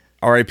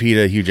R.I.P.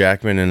 to Hugh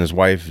Jackman and his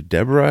wife,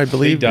 Deborah, I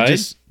believe. They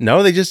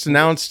died? They just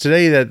announced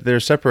today that they're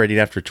separating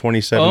after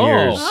 27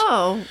 years.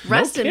 Oh,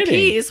 rest in kidding.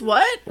 peace.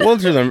 What? Well,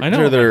 to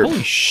their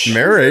Holy shit.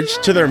 marriage.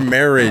 To their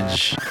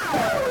marriage. If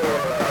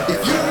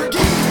you're a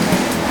geek,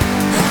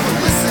 have a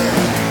listen.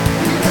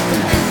 We got the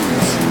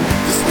news.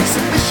 This week's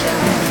edition.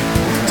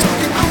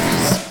 Talking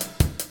movies,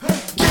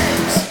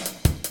 games,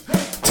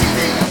 TV,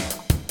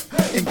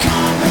 and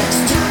comics.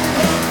 Turn it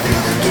up.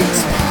 Feel the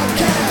Geeks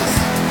podcast.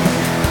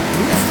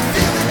 It's the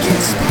Feel the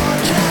Geeks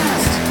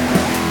podcast.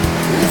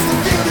 It's the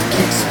Feel the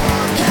Geeks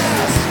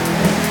podcast.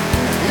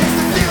 It's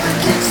the Feel the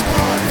Geeks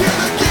pod. Feel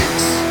the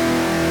Geeks.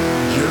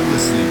 You're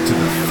listening to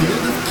the Feel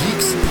the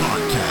Geeks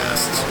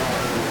podcast.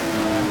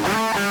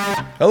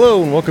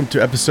 Hello, and welcome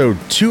to episode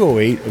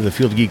 208 of the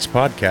Field Geeks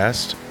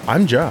podcast.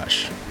 I'm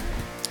Josh.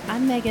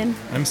 I'm Megan.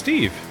 I'm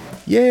Steve.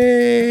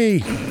 Yay!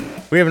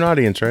 We have an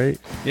audience, right?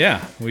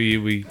 Yeah,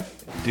 we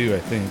do, I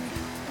think.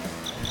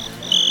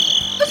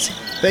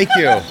 Thank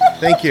you.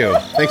 Thank you.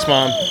 Thanks,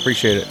 Mom.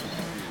 Appreciate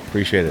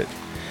it.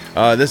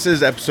 This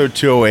is episode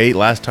 208.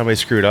 Last time I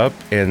screwed up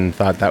and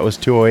thought that was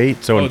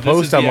 208. So in this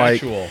post, is the I'm like,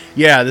 actual.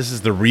 yeah, this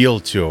is the real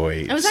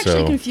 208. I was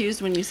actually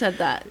confused when you said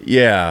that.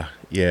 Yeah.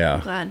 I'm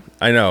glad.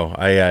 I know.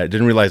 I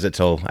didn't realize it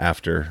till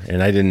after,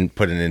 and I didn't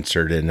put an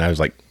insert in. I was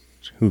like,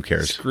 who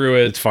cares? Screw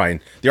it. It's fine.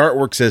 The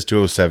artwork says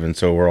 207,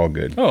 so we're all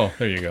good. Oh,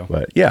 there you go.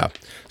 But yeah.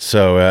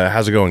 So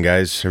how's it going,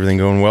 guys? Everything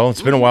going well?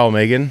 It's been a while,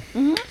 Megan.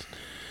 Mm-hmm.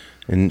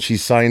 And she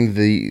signed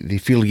the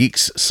Field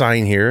Geeks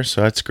sign here,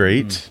 so that's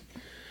great.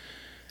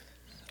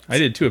 I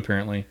did too,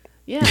 apparently.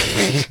 Yeah.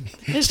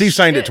 Steve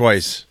signed it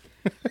twice.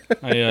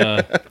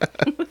 I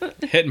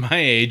at my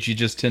age, you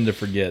just tend to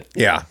forget.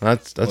 Yeah,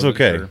 that's Wasn't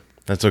okay. sure.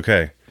 That's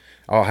okay.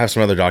 I'll have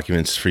some other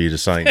documents for you to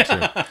sign too.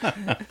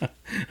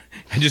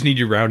 I just need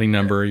your routing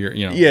number.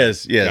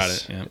 Yes.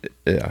 Got it.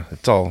 Yeah,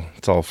 it's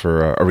all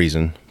for a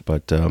reason.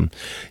 But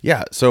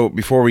yeah, so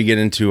before we get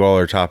into all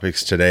our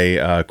topics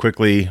today,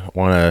 quickly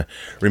want to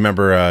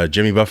remember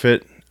Jimmy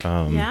Buffett,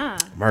 Yeah.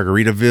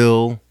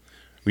 Margaritaville.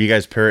 Were you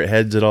guys Parrot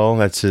Heads at all?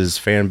 That's his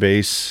fan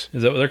base.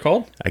 Is that what they're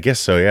called? I guess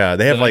so. Yeah,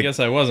 they have Then I guess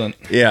I wasn't.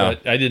 Yeah.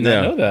 But I did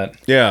not know that.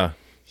 Yeah.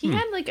 He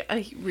had like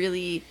a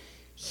really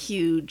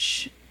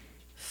huge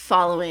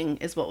following,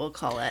 is what we'll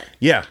call it.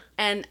 Yeah.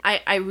 And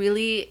I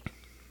really,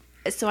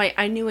 so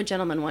I knew a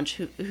gentleman once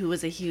who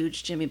was a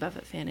huge Jimmy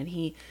Buffett fan, and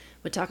he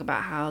would talk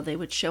about how they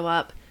would show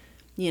up,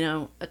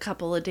 a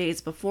couple of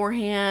days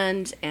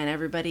beforehand, and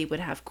everybody would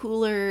have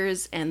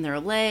coolers and their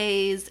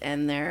leis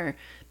and their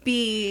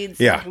beads,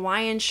 Yeah. and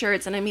Hawaiian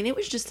shirts, and I mean, it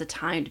was just a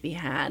time to be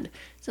had.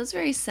 So it's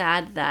very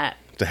sad that,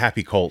 It's a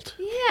happy cult.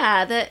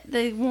 that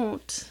they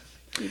won't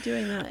be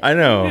doing that. I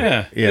know.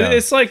 Yeah. Yeah.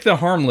 It's like the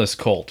harmless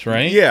cult,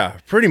 right? Yeah,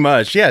 pretty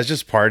much. Yeah, it's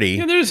just party.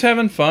 Yeah, they're just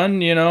having fun,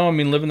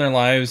 living their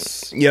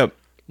lives, Yep.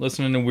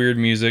 listening to weird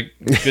music.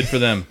 Good for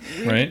them,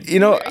 right?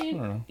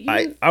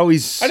 I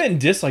always... I didn't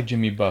dislike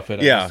Jimmy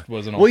Buffett. I Yeah. just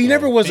wasn't Well, he also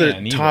never was a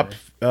fan either. top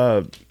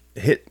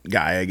hit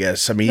guy, I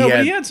guess. I mean, No,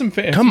 but he had some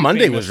Come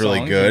Monday famous was really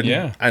songs, good.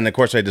 yeah. And of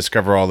course, I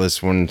discover all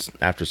this when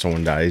after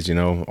someone dies,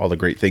 all the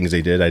great things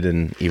they did I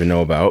didn't even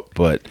know about.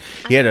 But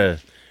he had a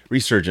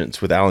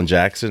resurgence with Alan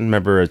Jackson.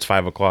 Remember, it's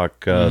 5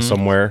 o'clock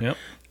somewhere. Yep.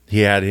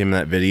 He had him in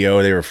that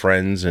video. They were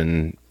friends.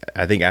 And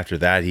I think after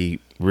that, he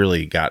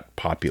really got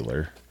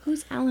popular.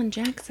 Who's Alan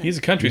Jackson? He's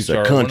a country He's a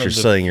star. country one of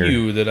the singer.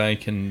 few that I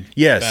can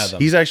Yes, fathom.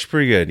 he's actually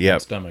pretty good.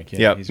 Yep. Stomach, yeah,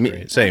 Yep. he's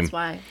great. Same. That's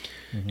why.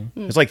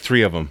 It's like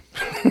 3 of them.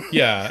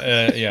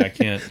 Yeah, I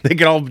can't. They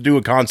can all do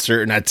a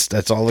concert, and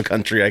that's all the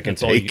country I can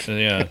That's all you, take.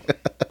 yeah.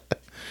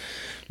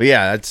 But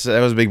yeah, that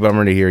was a big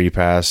bummer to hear he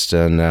passed.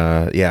 And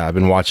yeah, I've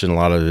been watching a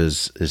lot of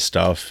his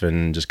stuff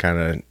and just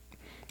kind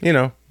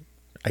of,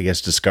 I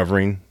guess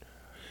discovering.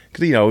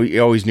 Because, he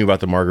always knew about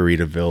the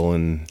Margaritaville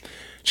and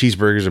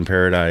Cheeseburgers in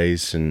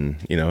Paradise. And,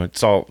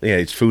 it's all,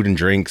 it's food and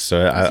drinks.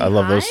 So I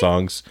love those high?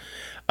 songs.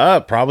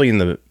 Probably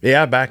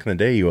back in the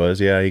day he was.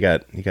 Yeah, he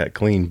got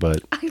clean,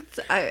 but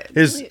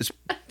his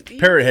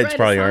Parrot Heads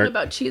probably aren't.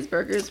 About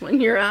cheeseburgers when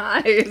you're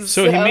high.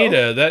 So he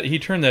made he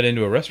turned that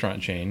into a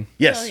restaurant chain.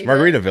 Yes, he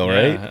Margaritaville,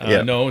 right?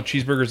 Yeah. No,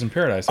 Cheeseburgers in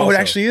Paradise. Oh, also. it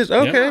actually is?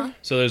 Okay. Yep.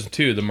 So there's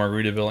two, the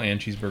Margaritaville and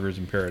Cheeseburgers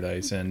in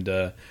Paradise. And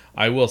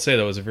I will say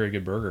that was a very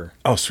good burger.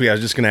 Oh, sweet. I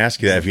was just going to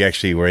ask you that if you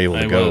actually were able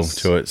to go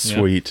to it.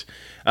 Sweet.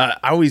 Yeah.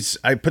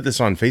 I put this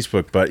on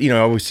Facebook, but, I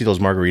always see those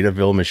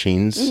Margaritaville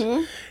machines.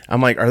 Mm-hmm.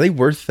 I'm like, are they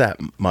worth that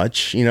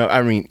much?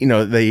 I mean,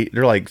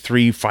 they're like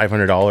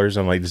 $300-$500.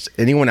 I'm like, does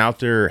anyone out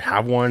there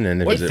have one?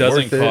 And What is it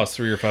doesn't worth cost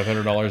 $300 or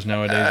 $500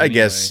 nowadays? I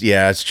guess,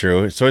 yeah, it's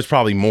true. So it's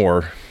probably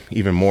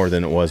even more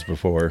than it was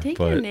before. Take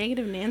but your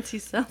negative Nancy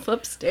self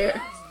upstairs.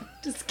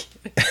 Just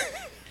kidding.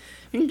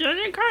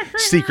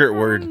 Secret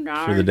word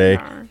for the day.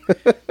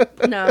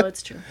 No,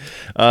 it's true.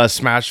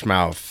 Smash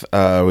Mouth.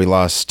 We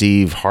lost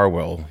Steve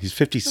Harwell. He's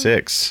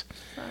 56.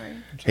 Sorry.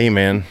 Hey,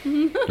 man,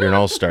 you're an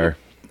all-star.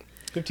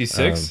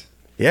 56?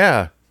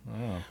 Yeah.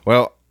 Wow.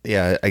 Well,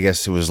 yeah, I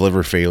guess it was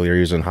liver failure. He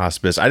was in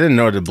hospice. I didn't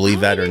know to believe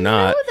that or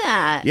not. Know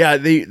that. Yeah,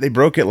 they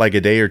broke it like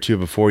a day or two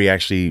before he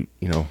actually,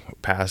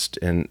 passed.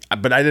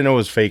 But I didn't know it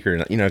was fake or,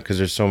 because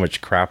there's so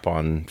much crap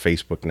on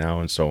Facebook now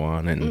and so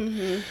on.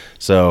 And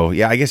so,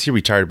 yeah, I guess he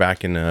retired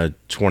back in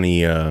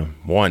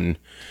 21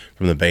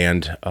 from the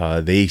band.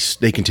 They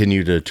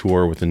continue to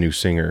tour with a new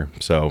singer.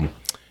 So,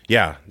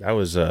 yeah, that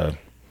was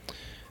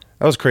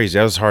crazy.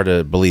 That was hard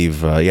to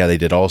believe. Yeah, they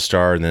did All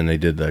Star, and then they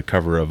did the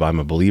cover of I'm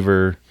a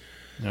Believer.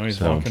 Now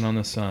he's walking on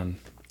the sun.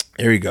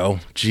 There you go.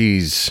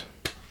 Jeez.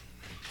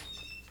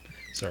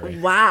 Sorry.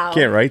 Wow.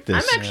 Can't write this.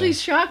 I'm actually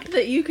shocked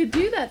that you could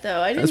do that,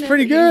 though. I didn't That's know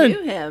pretty that good.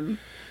 You knew him.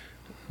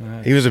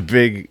 He was a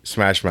big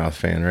Smash Mouth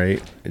fan, right?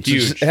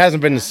 Huge. It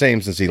hasn't been the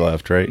same since he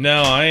left, right?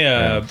 No,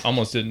 I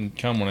almost didn't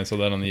come when I saw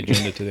that on the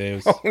agenda today.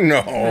 It was,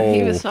 No.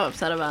 He was so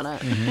upset about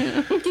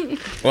it.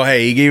 Well,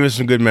 hey, he gave us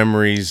some good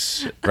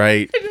memories,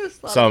 right? I just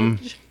thought Some.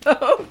 of a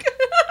joke.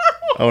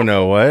 Oh,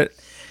 no, what?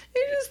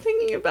 I'm just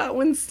thinking about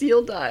when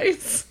Seal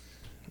dies.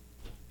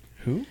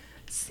 who?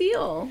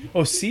 Seal.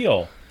 Oh,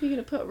 Seal. You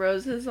gonna put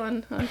roses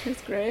on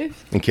his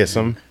grave? And kiss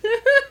him.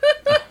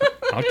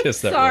 I'll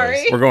kiss that Sorry.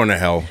 rose. We're going to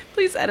hell.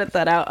 Please edit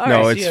that out. All No,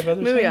 right. Does he have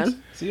other moving songs?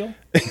 on. Seal?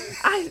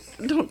 I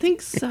don't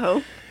think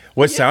so.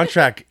 What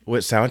soundtrack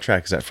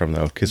is that from,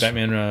 though? 'Cause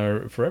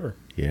Batman Forever.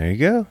 there you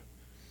go.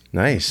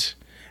 Nice.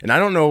 And I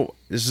don't know,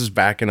 this is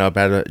backing up.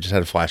 Just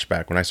had a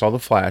flashback. When I saw The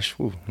Flash,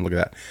 ooh, look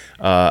at that.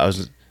 I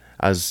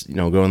was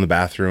going to the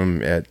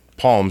bathroom at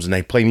Palms, and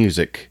they play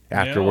music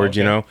afterwards,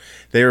 okay.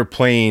 They were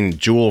playing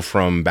Jewel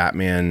from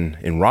Batman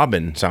and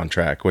Robin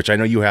soundtrack, which I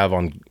know you have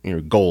on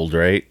Gold,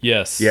 right?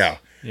 Yes. Yeah.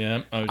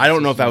 Yeah. I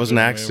don't know if that was an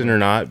accident or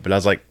not, but I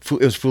was like,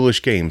 it was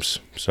Foolish Games.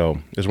 So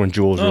it was when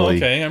Jewel was Oh, really...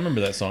 okay. I remember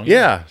that song.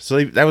 Yeah,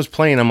 so that was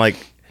playing. I'm like,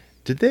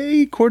 did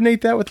they coordinate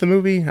that with the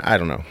movie? I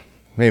don't know.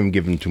 Maybe I'm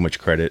giving too much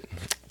credit.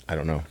 I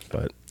don't know,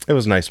 but it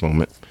was a nice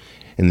moment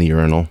in the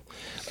urinal.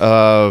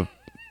 Aquaman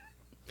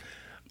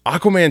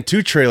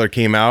 2 trailer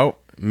came out.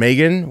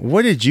 Megan,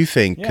 what did you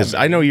think? Because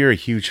I know you're a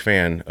huge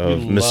fan of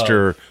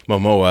Mr.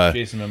 Momoa.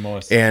 Jason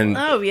Momoa. And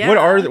Oh, yeah.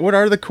 what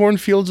are the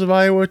cornfields of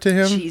Iowa to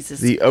him? Jesus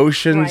the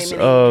oceans criminy.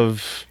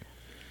 of...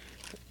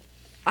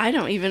 I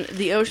don't even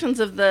the oceans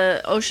of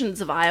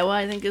Iowa.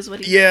 I think is what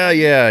he. Yeah.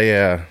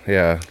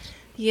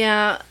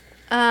 Yeah.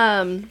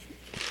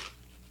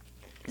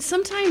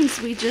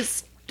 Sometimes we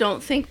just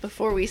don't think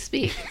before we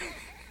speak.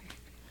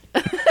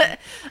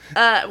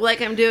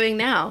 Like I'm doing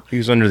now. He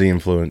was under the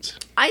influence.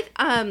 I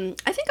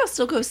think I'll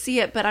still go see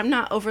it, but I'm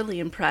not overly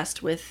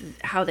impressed with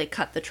how they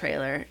cut the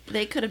trailer.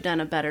 They could have done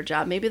a better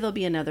job. Maybe there'll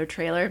be another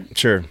trailer.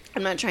 Sure.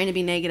 I'm not trying to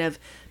be negative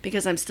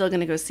because I'm still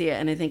going to go see it,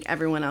 and I think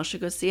everyone else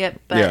should go see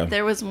it. But Yeah.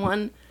 there was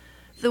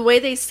the way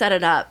they set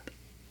it up,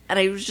 and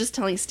I was just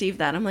telling Steve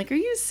that. I'm like, are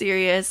you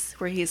serious?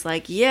 Where he's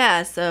like,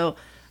 yeah, so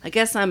I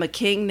guess I'm a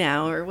king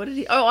now, or what did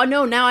he? Oh,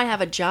 no, now I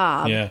have a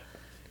job. Yeah.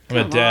 I'm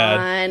a Come dad.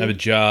 on. I have a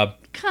job.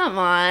 Come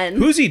on.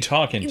 Who's he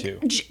talking to?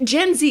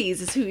 Gen Zs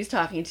is who he's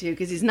talking to,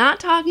 because he's not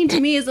talking to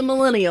me as a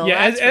millennial.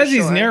 Yeah, that's as for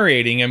he's sure.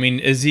 narrating, I mean,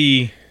 is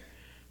he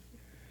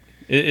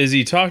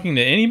talking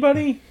to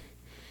anybody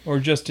or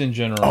just in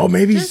general? Oh,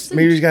 maybe Just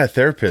he's got a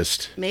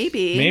therapist.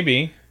 Maybe.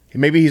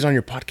 Maybe He's on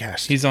your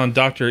podcast.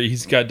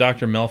 he's got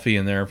Dr. Melfi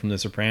in there from The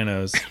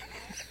Sopranos.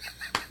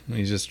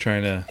 He's just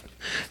trying to.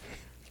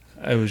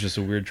 It was just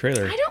a weird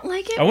trailer. I don't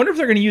like it. I wonder if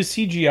they're going to use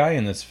CGI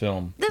in this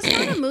film. That's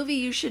not a movie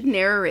you should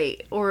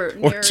narrate or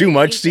too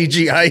much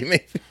anything. CGI,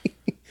 maybe.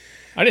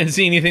 I didn't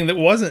see anything that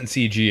wasn't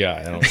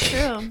CGI. I don't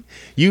think.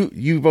 True.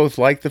 You both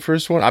liked the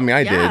first one? I mean,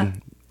 I Yeah.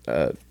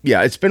 did.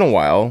 Yeah, it's been a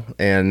while,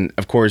 and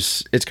of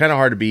course, it's kind of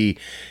hard to be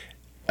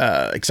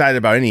excited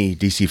about any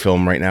DC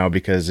film right now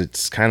because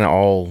it's kind of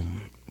all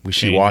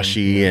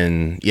wishy-washy,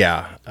 and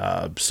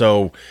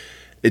so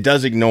it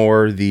does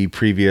ignore the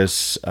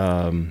previous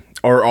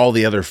or all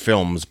the other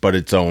films, but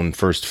its own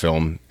first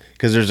film.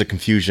 Because there's a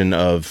confusion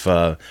of,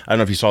 I don't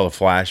know if you saw The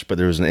Flash, but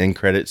there was an end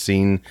credit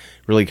scene.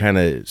 Really kind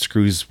of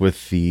screws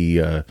with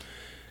the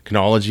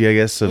chronology, I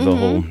guess, of the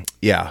whole.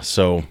 Yeah,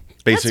 so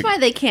That's basically, why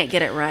they can't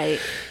get it right.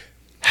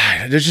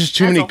 there's just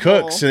too as many a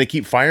cooks, whole. and they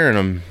keep firing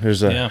them.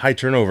 There's a high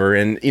turnover,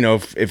 and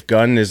if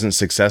Gunn isn't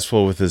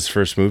successful with his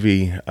first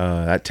movie,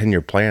 that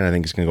 10-year plan, I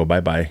think is going to go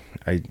bye-bye.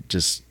 I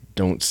just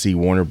don't see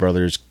Warner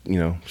Brothers,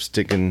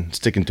 sticking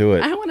to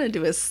it. I want to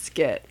do a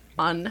skit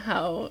on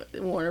how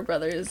Warner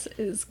Brothers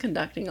is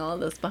conducting all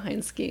of this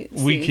behind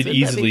scenes. We could Wouldn't that be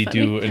easily funny?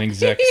 do an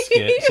exec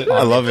skit.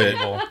 I love it.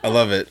 I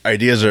love it.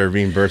 Ideas are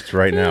being birthed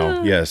right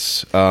now.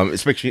 Yes.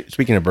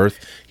 Speaking of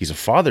birth, he's a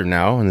father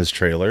now in this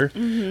trailer.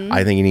 Mm-hmm.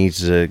 I think he needs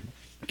to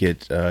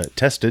get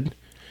tested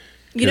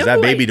You know because that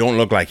who baby don't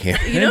look like him.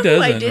 You know It who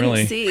I doesn't, didn't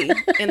really. see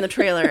in the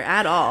trailer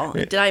at all?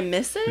 Did I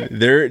miss it?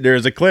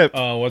 There's a clip.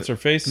 What's her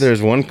face?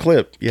 There's one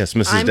clip. Yes,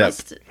 Mrs. I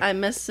Depp.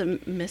 must have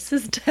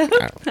Mrs.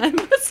 Depp. I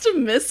must have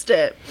missed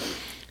it.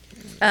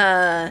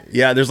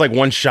 Yeah, there's like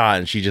one shot,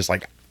 and she just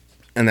like,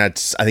 and I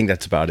think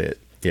that's about it.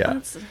 Yeah.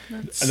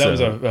 That's That was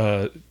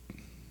a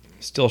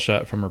still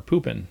shot from her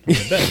pooping on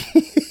the bed.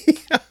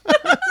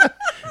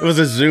 It was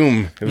a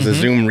Zoom. It was a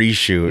Zoom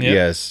reshoot. Yep.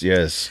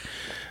 Yes.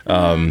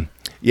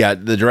 Yeah,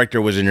 the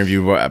director was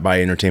interviewed by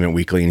Entertainment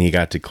Weekly, and he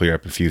got to clear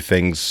up a few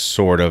things,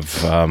 sort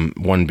of.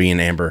 One being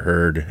Amber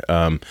Heard,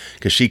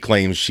 because she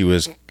claims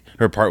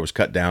her part was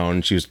cut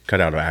down. She was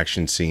cut out of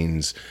action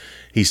scenes.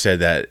 He said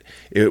that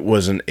it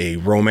wasn't a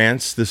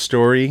romance, this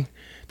story.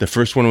 The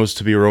first one was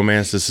to be a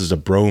romance. This is a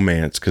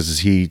bromance because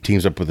he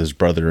teams up with his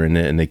brother in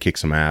it, and they kick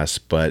some ass.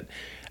 But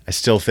I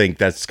still think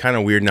that's kind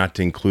of weird not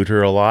to include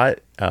her a lot.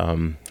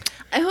 I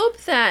hope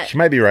that... She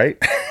might be right.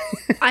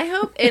 I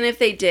hope, and if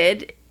they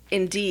did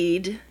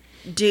indeed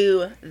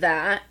do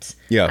that,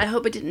 Yeah. I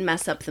hope it didn't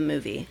mess up the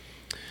movie.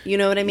 You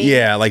know what I mean?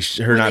 Yeah, like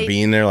her not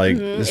being there, like,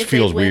 this if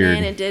feels they went weird.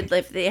 in and did,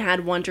 if they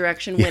had One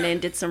Direction, went in,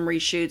 did some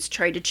reshoots,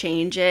 tried to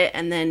change it,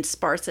 and then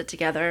sparse it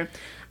together,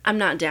 I'm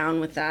not down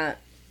with that.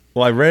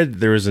 Well, I read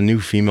there was a new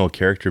female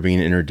character being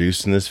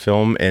introduced in this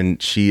film,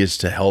 and she is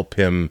to help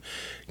him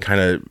kind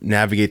of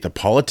navigate the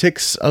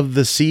politics of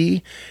the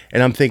sea.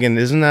 And I'm thinking,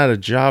 isn't that a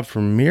job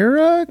for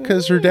Mira?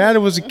 Because her dad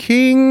was a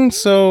king,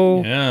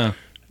 so...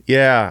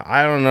 Yeah,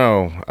 I don't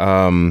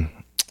know.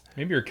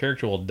 Maybe her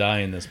character will die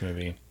in this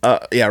movie.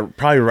 Yeah,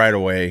 probably right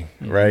away,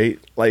 right?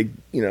 Like,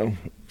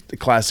 the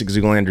classic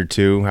Zoolander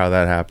 2, how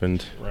that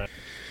happened. Right.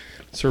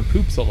 Sir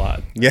Poops a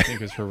lot. Yeah. I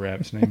think is her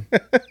rap's name.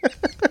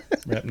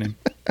 Rap name.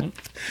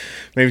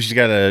 Maybe she's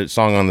got a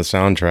song on the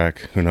soundtrack.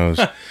 Who knows?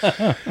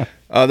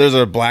 There's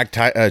a black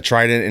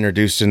trident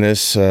introduced in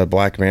this.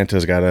 Black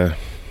Manta's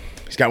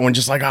he's got one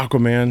just like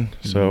Aquaman.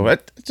 So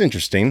that's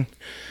interesting,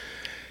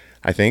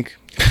 I think.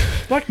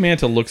 Black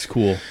Manta looks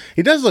cool.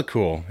 He does look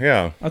cool,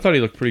 yeah. I thought he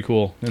looked pretty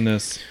cool in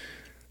this.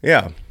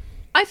 Yeah.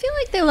 I feel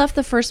like they left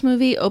the first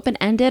movie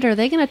open-ended. Are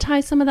they going to tie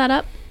some of that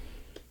up?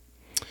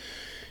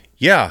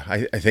 Yeah,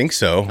 I think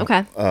so.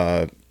 Okay.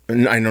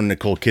 And I know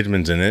Nicole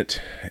Kidman's in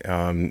it.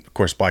 Of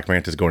course, Black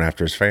Manta's going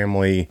after his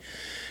family.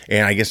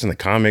 And I guess in the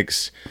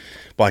comics,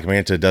 Black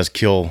Manta does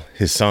kill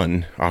his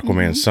son,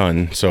 Aquaman's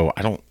son. So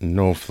I don't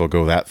know if they'll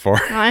go that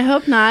far. I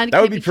hope not.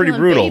 That would be pretty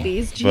brutal.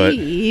 Babies. But-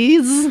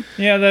 Jeez.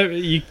 Yeah,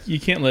 you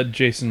can't let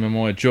Jason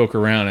Momoa joke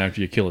around after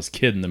you kill his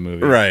kid in the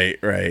movie. Right.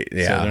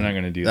 Yeah. So they're not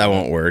going to do that. That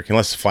won't work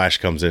unless Flash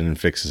comes in and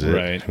fixes it.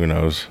 Right. Who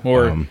knows?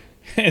 Or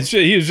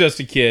he was just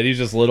a kid. He's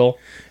just little.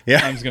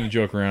 Yeah. I'm just going to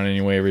joke around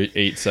anyway every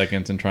 8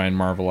 seconds and try and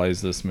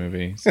marvelize this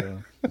movie.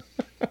 So.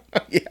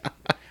 Yeah.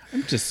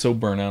 I'm just so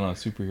burnt out on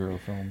superhero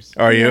films.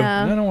 Are you?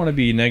 Yeah. And I don't want to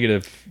be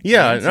negative.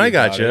 Yeah, Nancy I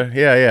about gotcha. it,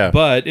 Yeah.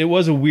 But it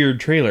was a weird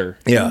trailer.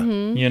 Yeah.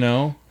 You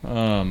know?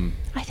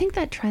 I think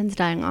that trend's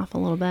dying off a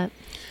little bit.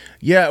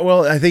 Yeah,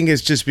 well, I think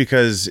it's just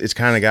because it's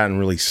kind of gotten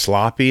really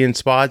sloppy in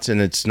spots,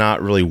 and it's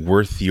not really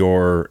worth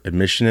your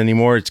admission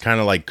anymore. It's kind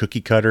of like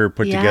cookie cutter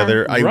put Yeah.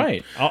 together.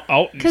 Right.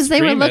 Because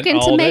they were stream it looking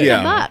to all make day.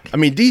 a buck. I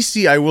mean,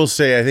 DC, I will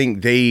say, I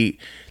think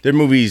their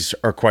movies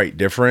are quite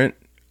different.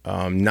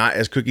 Not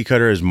as cookie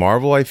cutter as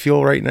Marvel, I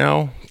feel right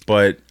now,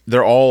 but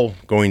they're all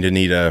going to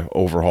need a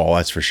overhaul.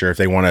 That's for sure. If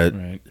they want to,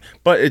 Right.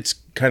 But it's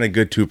kind of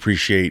good to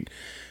appreciate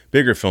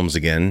bigger films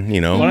again.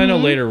 Well, I know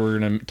later we're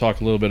going to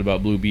talk a little bit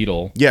about Blue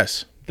Beetle.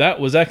 Yes. That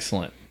was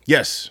excellent.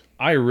 Yes.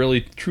 I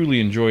really,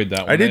 truly enjoyed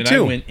that one. I did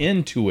too. I went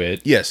into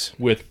it Yes.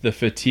 with the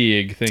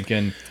fatigue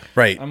thinking,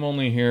 Right. I'm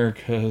only here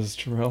because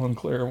Terrell and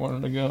Claire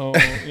wanted to go,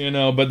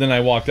 but then I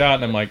walked out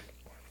and I'm like,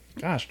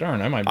 gosh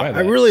darn, I might buy that.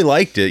 I really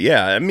liked it.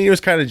 Yeah. I mean, it was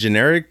kind of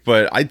generic,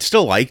 but I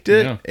still liked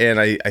it. Yeah. And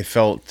I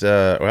felt,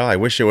 I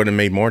wish it would have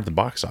made more at the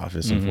box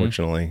office,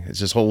 unfortunately. It's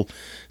this whole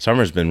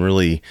summer's been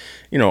really,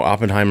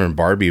 Oppenheimer and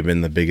Barbie have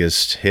been the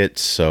biggest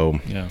hits.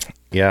 So,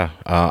 Yeah.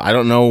 I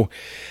don't know.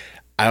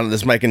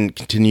 This might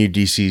continue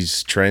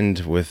DC's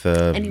trend with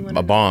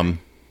a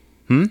bomb.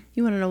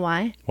 You want to know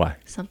why? Why?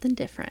 Something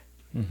different.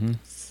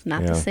 It's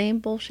not the same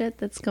bullshit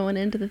that's going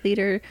into the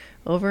theater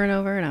over and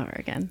over and over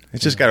again.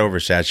 It just got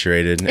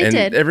oversaturated. It and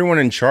did. Everyone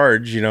in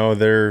charge,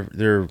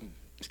 they're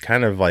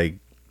kind of like,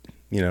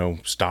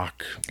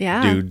 stock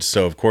dudes.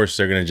 So, of course,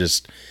 they're going to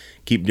just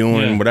keep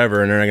doing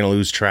whatever, and they're not going to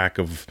lose track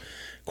of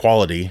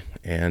quality.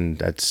 And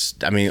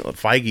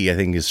Feige, I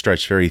think, is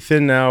stretched very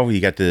thin now.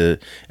 It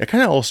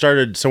kind of all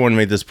started, someone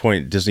made this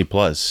point, Disney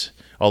Plus,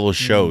 all those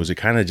shows, it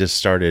kind of just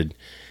started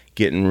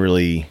getting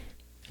really,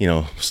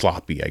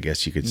 sloppy, I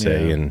guess you could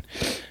say. Yeah.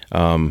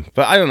 And,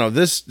 but I don't know,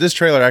 this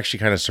trailer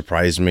actually kind of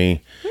surprised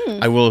me.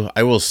 I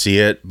will see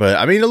it,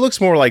 but it looks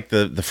more like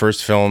the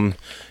first film.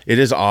 It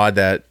is odd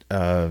that,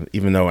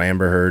 even though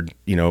Amber Heard,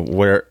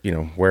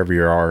 wherever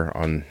you are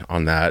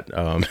on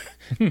that,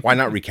 why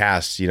not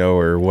recast,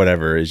 or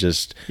whatever? It's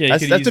just,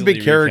 that's a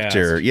big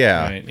character. Recast.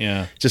 Yeah. Right,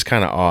 yeah. Just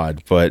kind of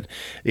odd, but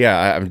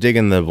yeah, I'm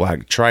digging the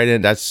Black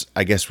Trident. That's,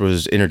 I guess,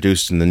 was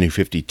introduced in the New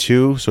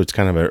 52. So it's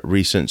kind of a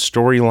recent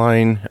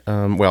storyline.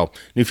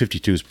 New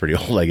 52 is pretty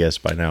old, I guess,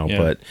 by now,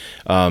 but,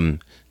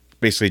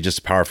 basically just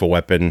a powerful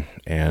weapon,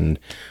 and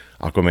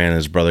Aquaman and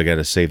his brother got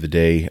to save the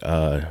day.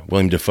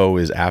 William Dafoe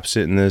is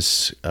absent in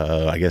this,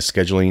 I guess,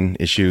 scheduling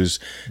issues.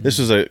 This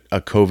was a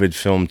COVID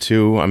film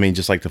too.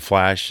 Just like The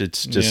Flash,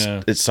 it's just,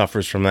 it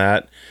suffers from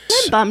that.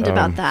 I'm bummed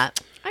about that.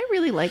 I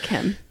really like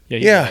him. Yeah.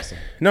 He's awesome.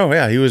 No,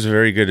 yeah, he was a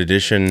very good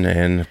addition,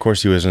 and of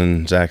course he was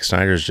in Zack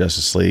Snyder's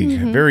Justice League.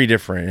 Very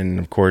different, and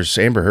of course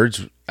Amber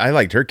Heard's I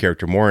liked her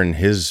character more in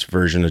his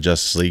version of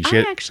Justice League. I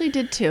actually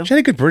did too. She had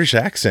a good British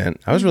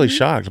accent. I was really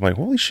shocked. I'm like,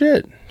 holy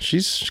shit,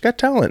 she's got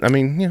talent. I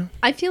mean, you know.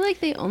 I feel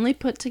like they only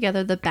put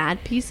together the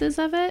bad pieces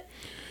of it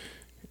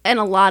in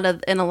a lot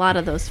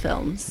of those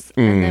films.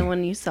 And then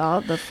when you saw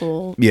the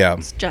full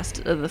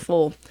the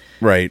full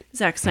Right.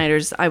 Zack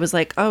Snyder's, I was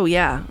like, oh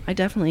yeah, I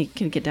definitely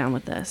can get down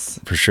with this.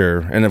 For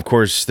sure. And of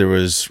course, there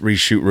was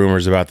reshoot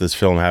rumors about this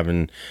film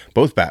having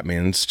both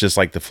Batmans, just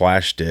like The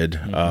Flash did.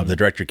 The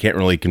director can't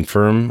really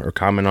confirm or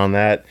comment on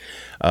that.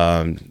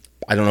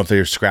 I don't know if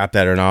they scrapped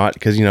that or not,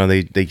 because, you know,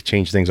 they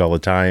change things all the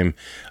time.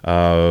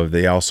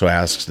 They also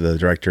asked the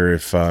director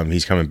if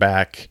he's coming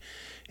back.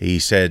 He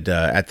said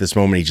at this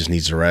moment he just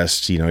needs a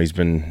rest. You know, he's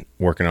been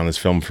working on this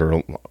film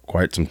for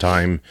quite some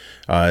time.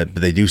 But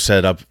they do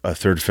set up a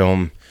third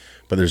film,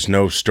 but there's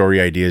no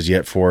story ideas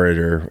yet for it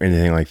or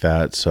anything like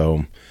that.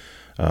 So,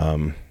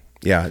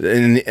 yeah.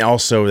 And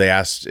also they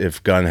asked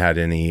if Gunn had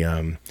any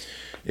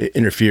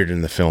interfered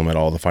in the film at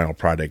all, the final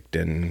product.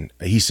 And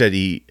he said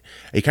he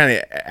kind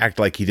of acted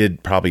like he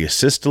did probably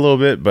assist a little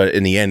bit, but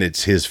in the end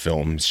it's his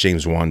film. It's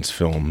James Wan's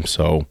film.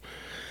 So,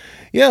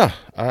 yeah,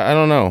 I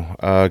don't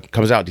know.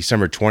 Comes out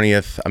December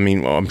 20th. I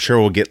mean, well, I'm sure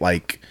we'll get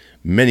like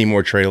many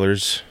more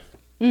trailers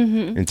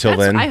until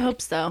then. I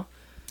hope so.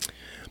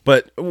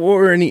 But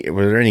were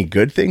there any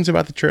good things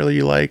about the trailer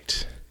you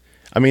liked?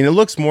 I mean, it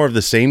looks more of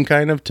the same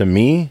kind of to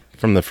me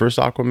from the first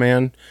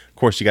Aquaman. Of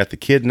course, you got the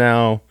kid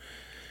now,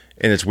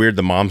 and it's weird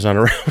the mom's not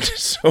around.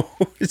 So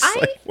it's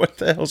like, what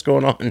the hell's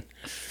going on?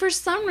 For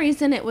some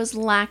reason, it was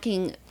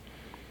lacking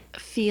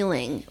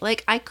feeling.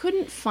 Like, I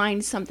couldn't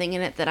find something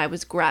in it that I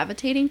was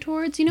gravitating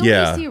towards. You know,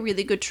 when you see a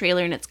really good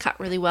trailer and it's cut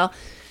really well,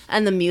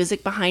 and the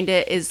music behind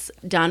it is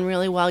done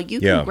really well, you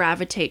can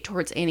gravitate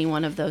towards any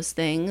one of those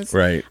things.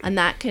 Right. And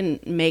that can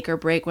make or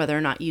break whether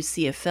or not you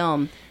see a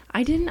film.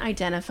 I didn't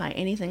identify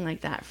anything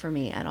like that for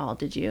me at all.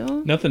 Did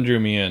you? Nothing drew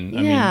me in.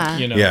 I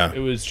mean, you know, it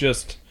was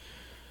just,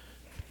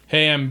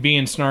 hey, I'm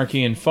being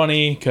snarky and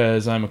funny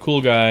because I'm a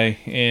cool guy,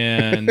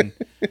 and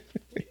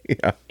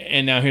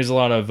and now here's a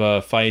lot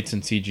of fights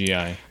and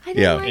CGI. I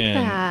didn't like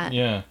that.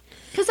 Yeah.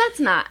 Because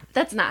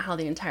that's not how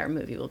the entire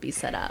movie will be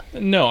set up.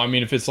 No, I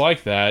mean, if it's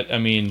like that, I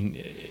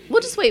mean...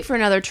 We'll just wait for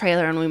another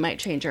trailer and we might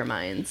change our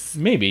minds.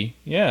 Maybe.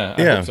 Yeah,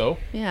 I hope so.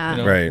 Yeah. You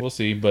know, right. We'll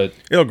see, but...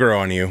 It'll grow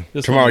on you.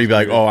 Tomorrow you'll be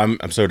like, oh,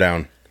 I'm so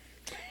down.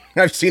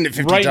 I've seen it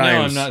 50 times. Right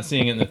now, I'm not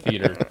seeing it in the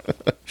theater.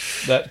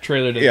 That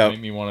trailer doesn't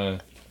make me want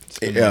to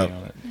spend money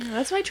on it.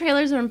 That's why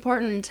trailers are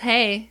important.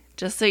 Hey...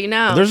 Just so you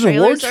know, there's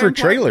awards for important.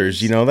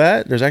 trailers. You know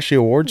that? There's actually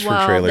awards for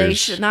trailers. Well, they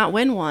should not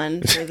win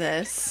one for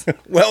this.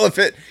 Well, if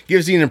it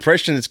gives you an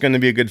impression it's going to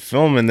be a good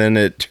film, and then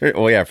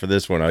for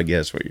this one, I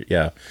guess.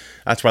 Yeah,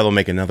 that's why they'll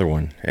make another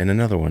one and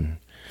another one.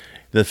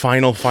 The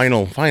final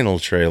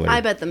trailer.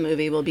 I bet the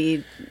movie will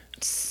be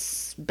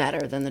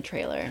better than the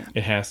trailer.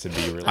 It has to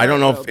be. Really. I don't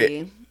know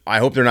if I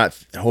hope they're not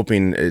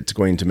hoping it's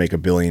going to make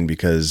 $1 billion,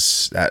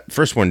 because that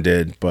first one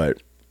did,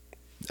 but.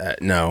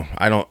 No,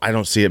 I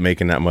don't see it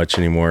making that much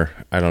anymore.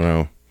 I don't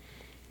know,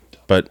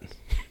 but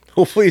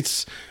hopefully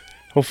it's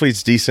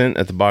decent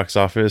at the box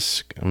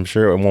office. I'm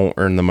sure it won't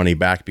earn the money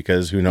back,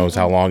 because who knows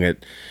how long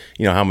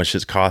how much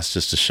it costs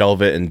just to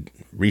shelve it and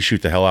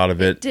reshoot the hell out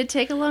of it. It did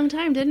take a long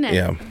time, didn't it?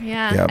 Yeah.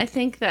 Yeah. I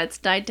think that's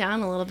died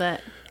down a little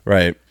bit.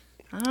 Right.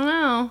 I don't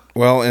know.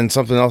 Well, and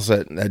something else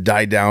that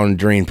died down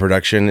during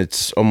production.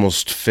 It's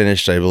almost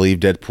finished, I believe.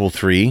 Deadpool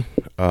 3.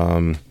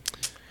 Got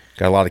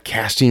a lot of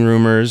casting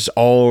rumors.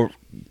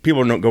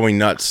 People are not going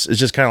nuts. It's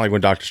just kind of like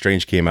when Doctor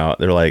Strange came out.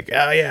 They're like,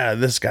 oh yeah,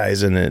 this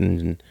guy's in it,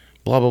 and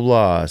blah blah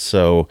blah.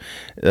 So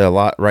a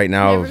lot right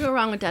now. Never go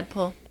wrong with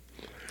Deadpool.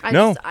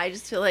 I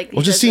just feel like.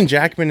 Well, just seeing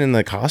Jackman in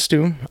the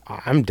costume,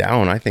 I'm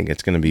down. I think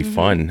it's going to be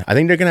fun. I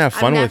think they're going to have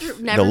fun with the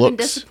looks. Never been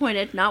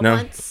disappointed, not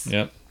once.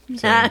 Yep.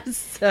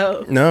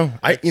 So. No,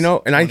 I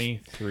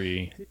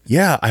 23.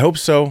 Yeah, I hope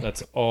so.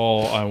 That's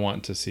all I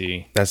want to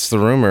see. That's the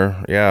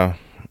rumor. Yeah.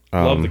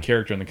 Love the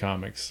character in the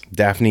comics.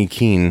 Daphne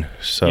Keane.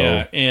 So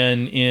yeah,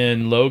 and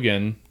in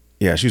Logan.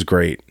 Yeah, she was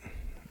great.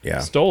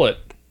 Yeah. Stole it.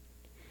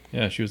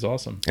 Yeah, she was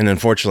awesome. And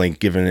unfortunately,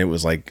 given it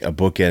was like a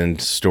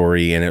bookend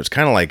story, and it was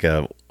kind of like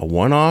a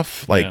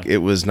one-off, like it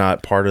was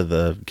not part of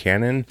the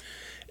canon.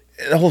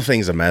 The whole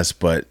thing's a mess,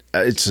 but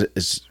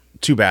it's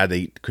too bad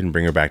they couldn't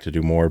bring her back to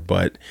do more.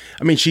 But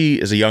I mean, she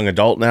is a young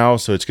adult now,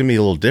 so it's gonna be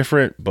a little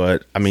different.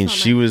 But I mean,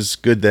 she was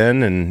good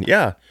then, and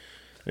yeah,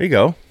 there you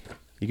go.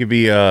 You could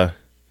be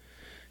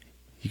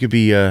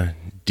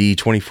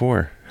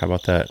D24. How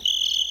about that?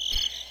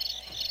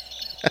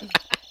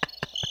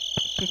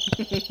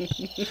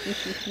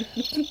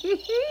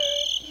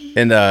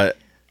 And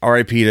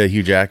R.I.P. to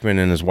Hugh Jackman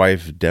and his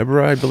wife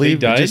Deborah, I believe.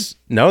 They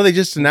died? They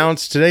just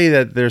announced today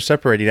that they're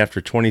separating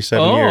after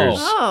 27 years.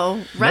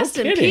 Oh, rest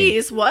in kidding.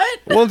 peace. What?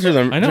 Well, to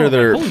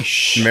their Holy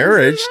shit.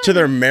 marriage. To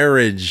their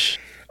marriage.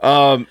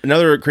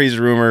 Another crazy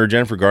rumor: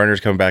 Jennifer Garner's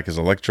coming back as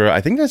Elektra.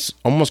 I think that's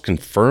almost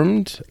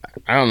confirmed.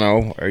 I don't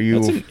know. Are you?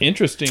 That's an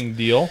interesting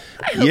deal.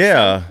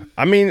 Yeah,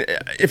 I mean,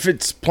 if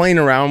it's playing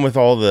around with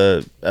all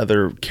the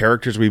other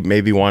characters we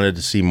maybe wanted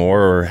to see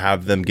more, or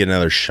have them get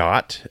another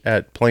shot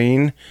at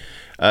playing,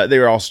 They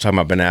were also talking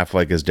about Ben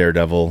Affleck as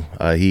Daredevil.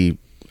 I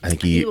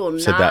think he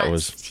said that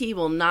was... He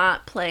will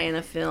not play in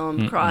a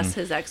film cross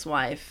his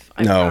ex-wife.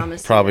 I no,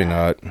 promise probably you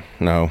not.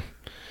 No.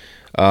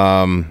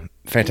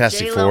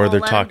 Fantastic J-Lo Four, they're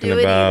won't let him talking do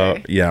it about...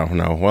 either. Yeah,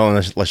 no. Well,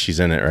 unless she's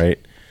in it, right?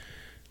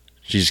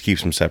 She just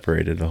keeps them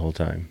separated the whole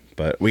time.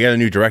 But we got a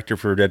new director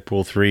for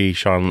Deadpool 3,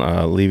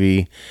 Sean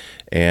Levy,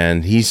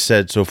 and he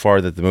said so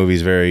far that the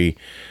movie's very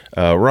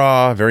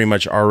raw, very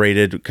much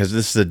R-rated, because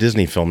this is a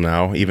Disney film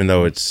now, even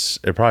though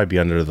it'll probably be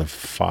under the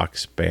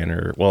Fox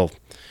banner. Well,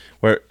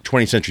 where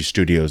 20th Century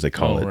Studios, they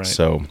call it. Right.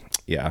 So,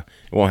 yeah,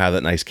 it won't have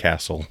that nice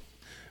castle.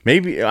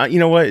 Maybe, you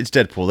know what? It's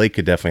Deadpool. They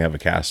could definitely have a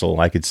castle.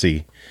 I could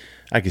see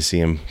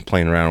him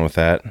playing around with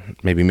that.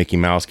 Maybe Mickey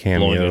Mouse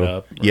cameo. Blowing it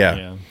up.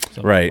 Yeah,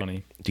 right.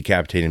 Funny.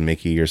 Decapitating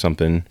Mickey or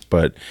something.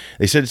 But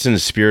they said it's in the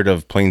spirit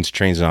of Planes,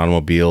 Trains, and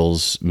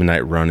Automobiles,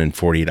 Midnight Run in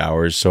 48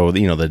 Hours. So,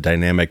 the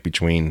dynamic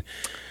between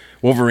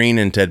Wolverine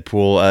and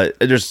Deadpool,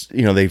 there's,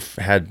 they've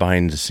had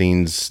behind the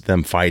scenes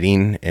them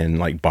fighting and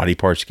like body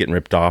parts getting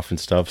ripped off and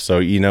stuff.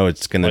 So,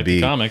 it's going to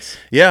be comics.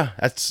 Yeah,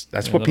 that's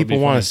what people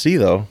want to see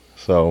though.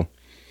 So,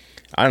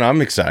 I don't know.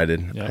 I'm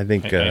excited. Yeah, I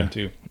think I am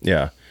too.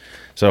 Yeah.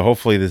 So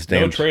hopefully this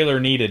no trailer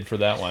needed for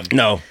that one.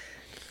 No.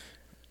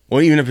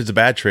 Well, even if it's a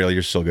bad trailer,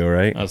 you'll still go,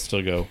 right? I'll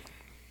still go.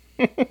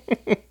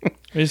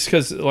 It's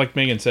because, like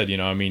Megan said,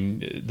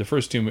 the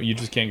first two, you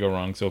just can't go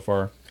wrong so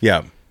far.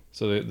 Yeah.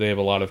 So they have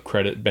a lot of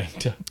credit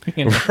banked up.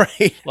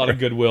 Right. A lot of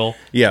goodwill,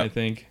 yeah. I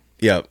think.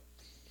 Yeah,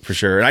 for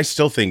sure. And I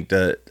still think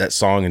that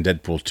song in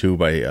Deadpool 2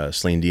 by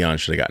Celine Dion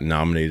should have gotten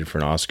nominated for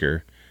an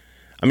Oscar.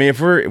 I mean, if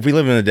we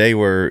live in a day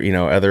where,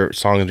 other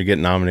songs are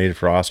getting nominated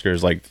for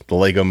Oscars, like the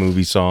Lego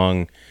Movie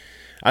song.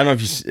 I don't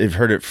know if you've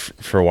heard it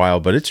for a while,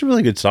 but it's a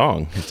really good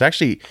song.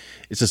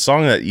 It's a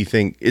song that you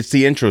think, it's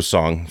the intro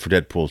song for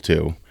Deadpool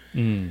 2.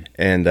 Mm.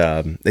 And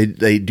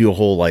they do a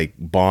whole like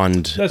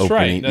Bond That's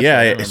opening. Right.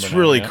 Yeah, it's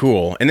really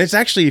cool. And it's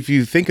actually, if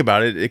you think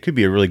about it, it could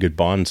be a really good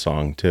Bond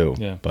song too.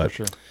 Yeah, but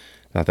for sure.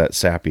 Not that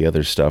sappy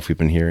other stuff we've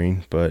been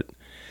hearing. But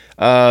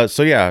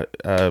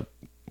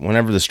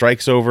whenever the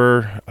strike's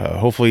over,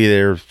 hopefully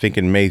they're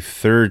thinking May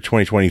 3rd,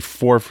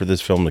 2024 for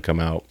this film to come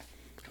out.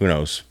 Who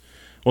knows?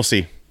 We'll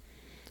see.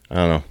 I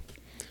don't know.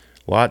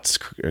 Lots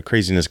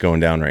craziness going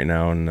down right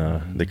now in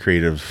the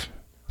creative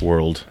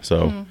world.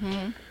 So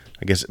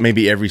I guess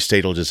maybe every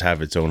state will just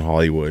have its own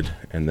Hollywood,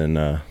 and then,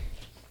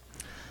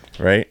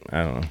 right?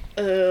 I don't know.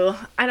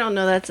 Oh, I don't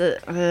know. That's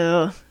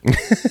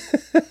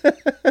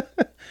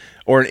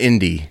or an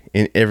indie.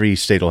 In every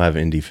state will have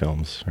indie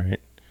films, right?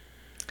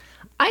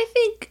 I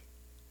think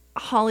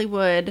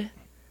Hollywood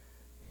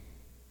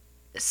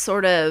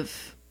sort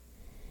of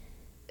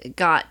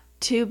got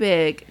too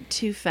big,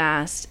 too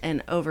fast,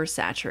 and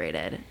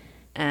oversaturated.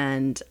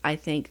 And I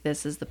think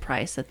this is the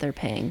price that they're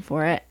paying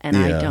for it. And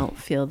I don't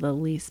feel the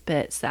least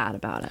bit sad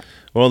about it.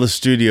 Well, the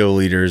studio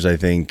leaders, I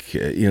think,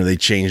 they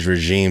changed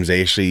regimes.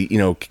 They actually,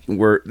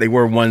 they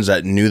were ones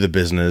that knew the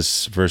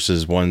business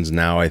versus ones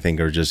now I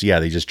think are just,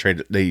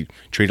 they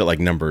treat it like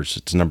numbers.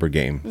 It's a number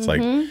game. It's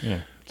like,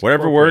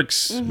 whatever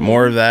works,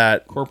 more of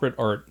that. Corporate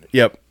art.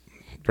 Yep.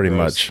 Pretty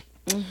much.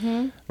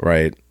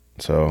 Right.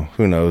 So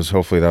who knows?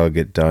 Hopefully that'll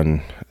get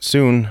done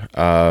soon.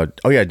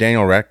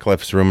 Daniel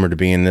Radcliffe's rumored to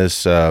be in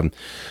this.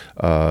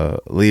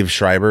 Liev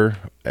Schreiber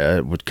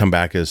would come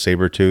back as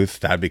Sabretooth.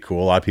 That'd be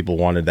cool. A lot of people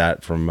wanted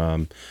that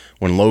from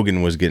when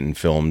Logan was getting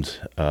filmed.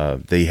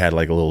 They had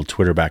like a little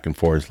Twitter back and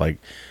forth, like,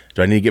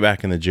 do I need to get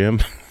back in the gym?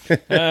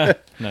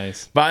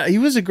 Nice. But he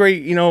was a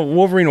great,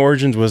 Wolverine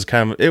Origins was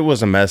it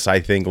was a mess,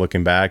 I think,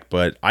 looking back,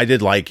 but I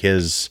did like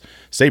his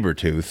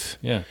Sabretooth.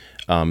 Yeah.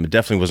 It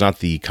definitely was not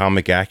the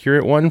comic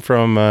accurate one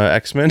from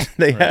X-Men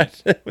they had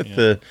with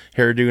the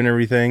hairdo and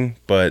everything.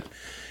 But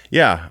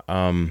yeah,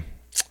 I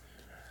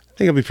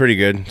think it'll be pretty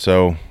good.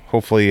 So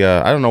hopefully,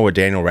 I don't know what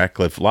Daniel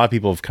Radcliffe, a lot of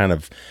people have kind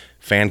of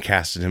fan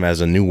casted him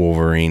as a new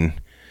Wolverine.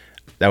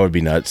 That would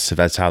be nuts if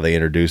that's how they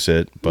introduce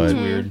it. But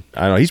weird.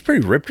 I don't know. He's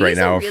pretty ripped right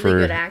now. He's a really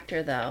good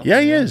actor, though.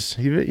 Yeah, he is.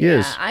 He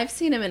is. I've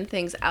seen him in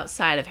things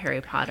outside of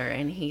Harry Potter,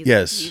 and he's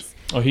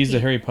he's the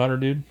Harry Potter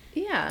dude?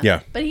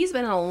 Yeah. But he's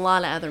been in a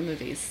lot of other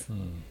movies.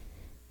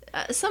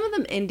 Some of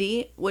them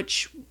indie,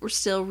 which were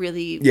still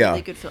really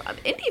good films.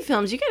 Indie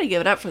films, you got to give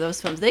it up for those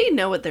films. They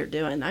know what they're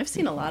doing. I've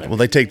seen a lot of Well,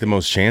 they take the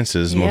most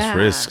chances, most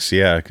risks,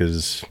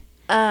 because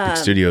big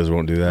studios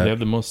won't do that. They have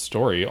the most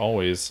story,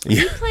 always.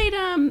 He played,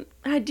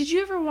 did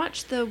you ever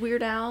watch the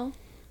Weird Al?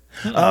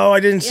 Oh, I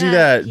didn't see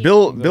that.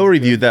 Bill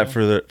reviewed that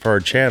for our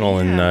channel,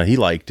 and he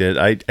liked it.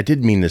 I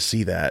did mean to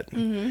see that,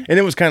 and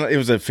it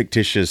was a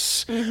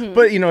fictitious,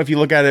 but if you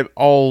look at it,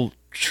 all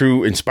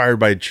true, inspired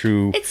by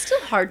true. It's still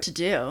hard to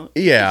do.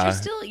 Yeah,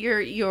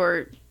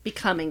 you're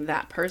becoming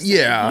that person.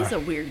 Yeah, he's a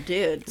weird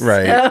dude.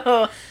 Right.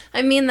 So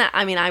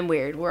I'm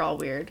weird. We're all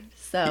weird.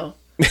 So.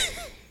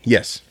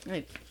 Yes.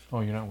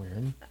 Oh, you're not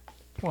weird.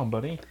 Come on,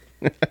 buddy.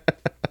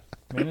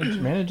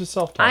 Manage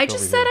yourself. I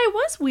just said I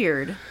was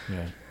weird.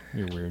 Yeah.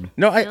 You're weird.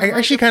 No, I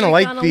actually kind of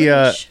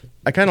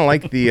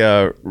like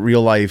the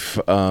real life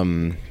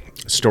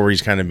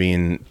stories kind of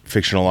being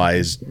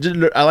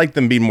fictionalized. I like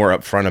them being more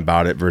upfront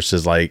about it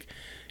versus like,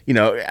 you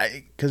know,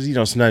 because, you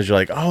know, sometimes you're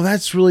like, oh,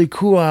 that's really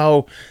cool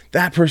how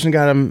that person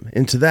got him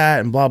into that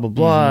and blah, blah,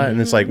 blah. And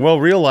it's like, well,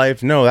 real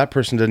life, no, that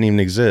person doesn't even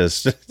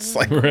exist. It's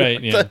like,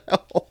 right, yeah.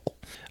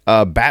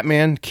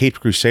 Batman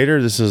Caped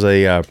Crusader. This is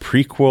a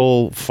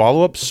prequel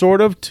follow-up, sort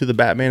of, to the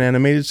Batman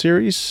animated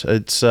series.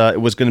 It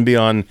was going to be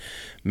on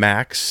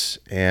Max,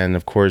 and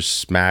of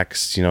course,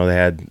 Max, you know, they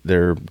had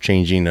their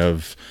changing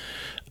of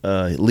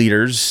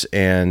leaders,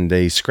 and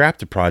they scrapped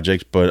the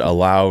project, but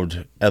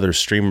allowed other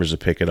streamers to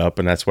pick it up,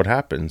 and that's what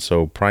happened.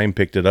 So Prime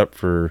picked it up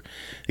they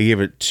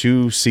gave it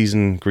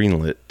 2-season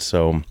greenlit.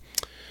 So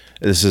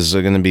this is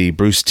going to be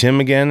Bruce Timm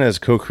again as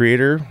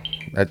co-creator.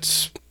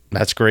 That's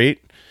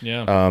great.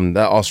 Yeah.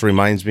 That also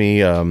reminds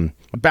me,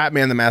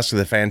 Batman: The Mask of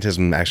the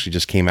Phantasm actually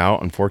just came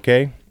out on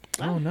 4K.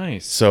 Oh,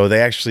 nice. So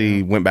they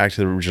actually went back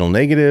to the original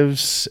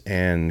negatives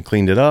and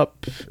cleaned it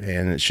up,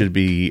 and it should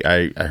be.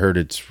 I heard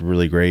it's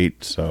really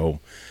great. So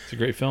it's a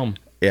great film.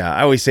 Yeah,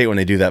 I always say it when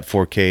they do that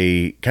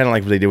 4K, kind of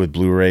like what they did with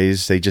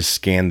Blu-rays. They just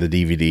scan the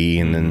DVD,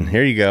 and then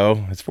here you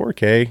go, it's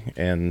 4K.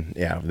 And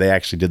yeah, they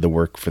actually did the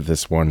work for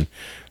this one.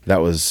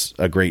 That was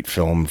a great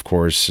film, of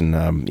course.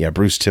 And yeah,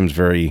 Bruce Timm's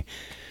very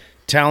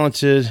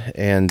talented,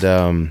 and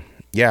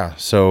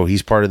so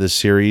he's part of this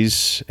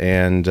series,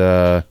 and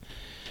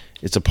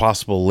it's a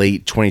possible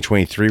late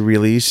 2023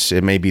 release.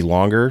 It may be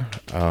longer.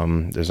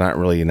 There's not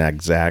really an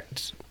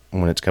exact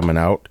when it's coming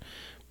out,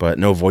 but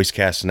no voice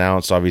cast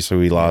announced. Obviously,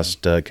 we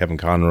lost Kevin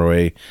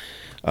Conroy.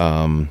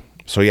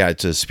 So yeah,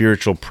 it's a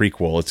spiritual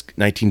prequel. It's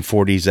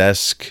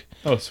 1940s-esque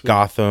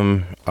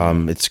Gotham.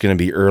 It's going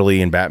to be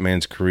early in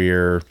Batman's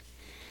career.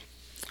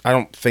 I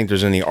don't think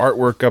there's any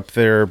artwork up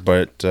there,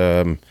 but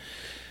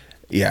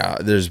yeah,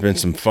 there's been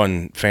some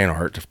fun fan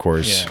art, of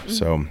course. Yeah.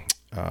 So,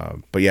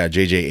 but yeah,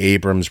 J.J.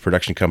 Abrams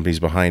production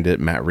company's behind it.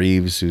 Matt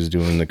Reeves, who's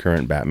doing the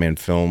current Batman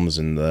films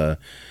and the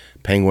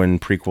Penguin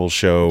prequel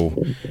show,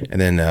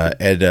 and then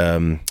Ed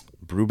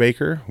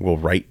Brubaker will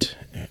write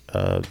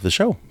the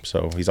show.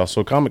 So he's also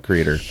a comic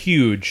creator.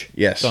 Huge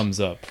thumbs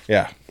up.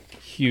 Yeah.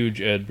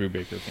 Huge Ed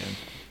Brubaker fan.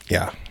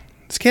 Yeah.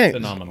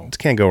 Phenomenal. This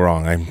can't go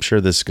wrong. I'm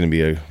sure this is going to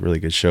be a really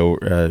good show.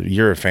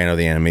 You're a fan of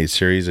the animated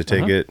series, I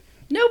take it?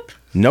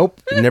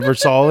 Nope. Never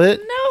saw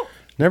it? Nope.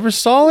 Never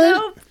saw it?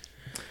 Nope.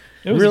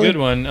 It was a good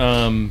one.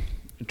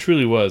 It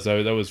truly was.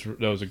 That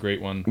was a great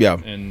one. Yeah.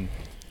 And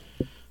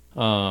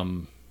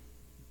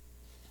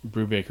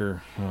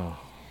Brubaker,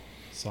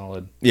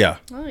 solid. Yeah.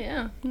 Oh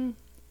yeah.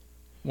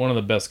 One of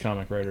the best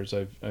comic writers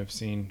I've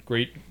seen.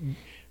 Great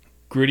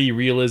gritty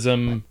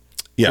realism,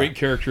 great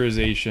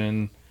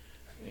characterization.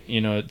 You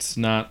know, it's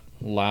not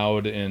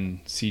loud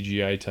and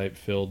CGI type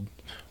filled.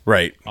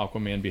 Right.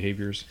 Aquaman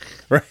behaviors.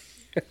 Right.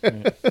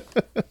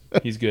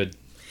 He's good.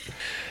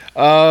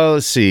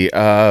 Let's see.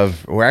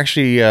 We're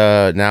actually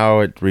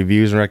now at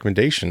reviews and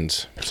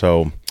recommendations.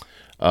 So,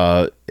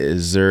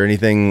 is there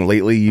anything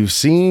lately you've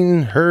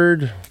seen,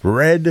 heard,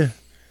 read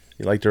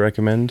you'd like to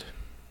recommend?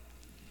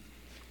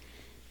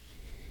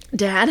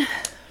 Dad?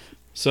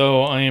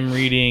 So I am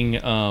reading,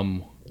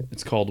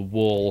 it's called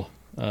Wool.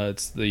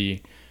 It's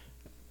the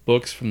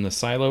books from the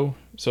Silo.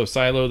 So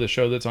Silo, the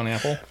show that's on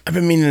Apple. I've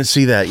been meaning to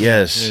see that,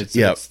 yes.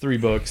 It's 3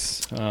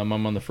 books. I'm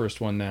on the first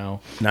one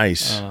now.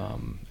 Nice.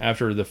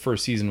 After the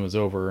first season was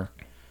over,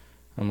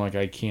 I'm like,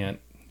 I can't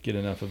get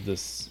enough of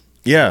this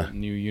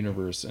new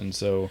universe. And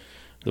so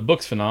the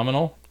book's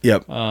phenomenal.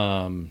 Yep.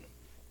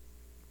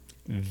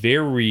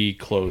 Very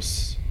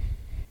close,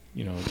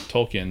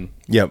 Tolkien.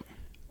 Yep.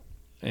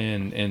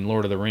 And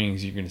Lord of the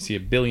Rings, you're going to see a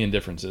billion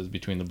differences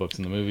between the books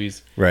and the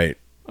movies. Right.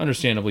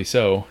 Understandably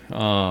so.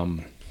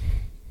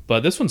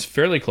 But this one's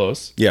fairly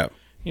close. Yeah.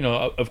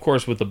 Of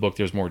course, with the book,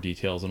 there's more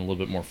details and a little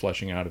bit more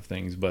fleshing out of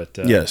things. But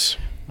yes.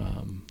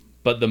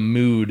 But the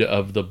mood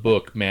of the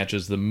book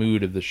matches the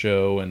mood of the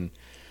show and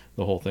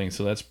the whole thing.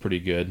 So that's pretty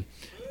good.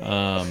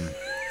 I'm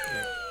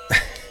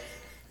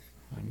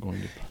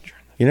going to punch her.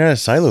 You're not a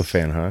Silo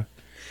fan, huh?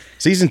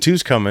 Season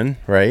 2's coming,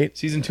 right?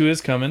 Season 2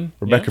 is coming.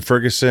 Rebecca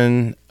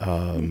Ferguson.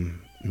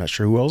 I'm not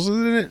sure who else is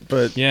in it,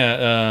 but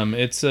yeah,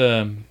 it's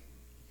on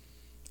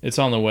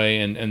the way.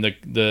 And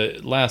the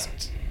last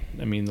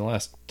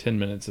 10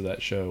 minutes of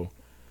that show,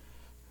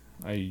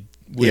 I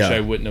wish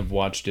I wouldn't have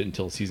watched it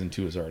until season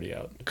 2 is already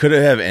out. Could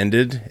it have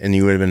ended and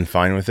you would have been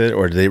fine with it,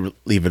 or did they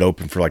leave it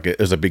open for it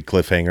was a big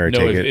cliffhanger?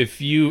 No,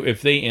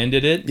 if they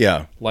ended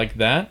it, like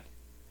that,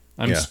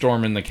 I'm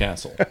storming the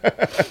castle.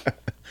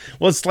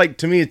 Well, it's like,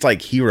 to me, it's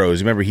like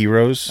Heroes. Remember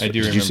Heroes? I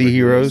do. Did you see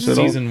Heroes at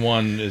all? Season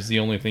 1 is the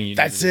only thing you.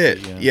 That's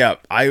it. See, yeah.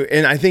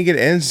 I think it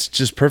ends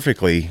just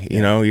perfectly.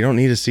 You don't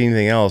need to see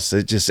anything else.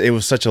 It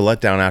was such a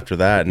letdown after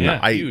that, and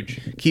I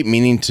huge. Keep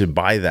meaning to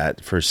buy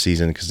that first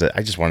season because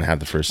I just want to have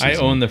the first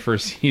season. I own the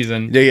first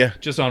season. Do you?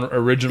 Just on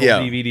original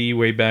DVD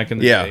way back in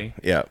the day.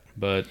 Yeah.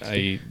 But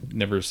I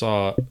never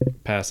saw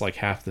past like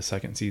half the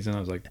second season. I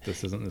was like,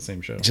 this isn't the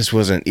same show. It just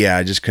wasn't. Yeah,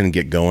 I just couldn't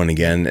get going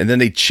again. And then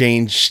they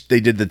changed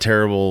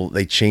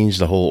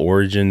the whole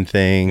origin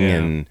thing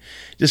and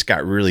just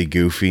got really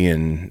goofy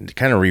and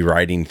kind of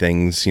rewriting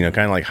things, kind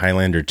of like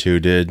Highlander 2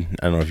 did.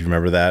 I don't know if you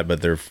remember that,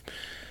 but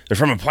there's they're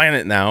from a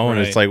planet now,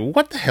 and it's like,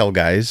 what the hell,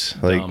 guys?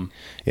 Like,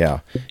 yeah.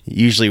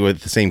 Usually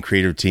with the same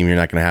creative team, you're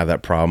not going to have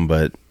that problem,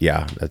 but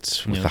yeah,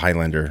 that's with the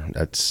Highlander.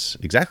 That's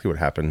exactly what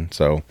happened.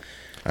 So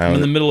I'm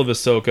in the middle of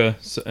Ahsoka,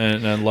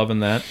 and I'm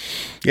loving that.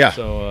 Yeah.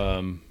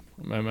 So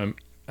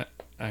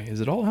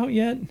is it all out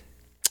yet?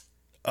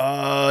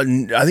 I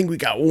think we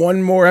got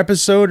one more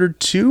episode or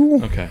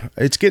two. Okay,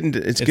 it's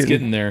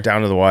getting there,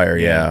 down to the wire.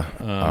 Yeah.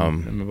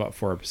 I'm about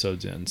 4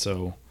 episodes in,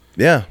 so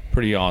yeah,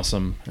 pretty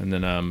awesome. And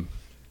then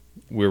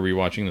we're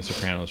rewatching The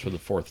Sopranos for the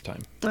 4th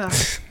time.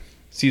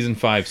 Season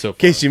 5 so far. In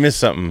case you missed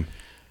something.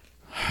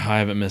 I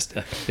haven't missed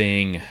a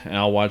thing, and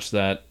I'll watch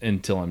that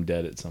until I'm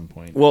dead at some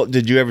point. Well,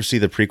 did you ever see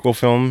the prequel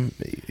film?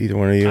 Either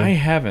one of you? I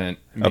haven't,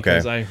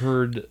 because I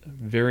heard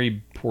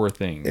very poor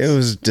things. It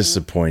was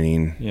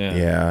disappointing.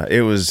 Yeah.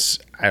 It was.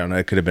 I don't know.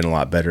 It could have been a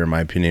lot better, in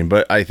my opinion.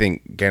 But I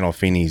think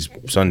Gandolfini's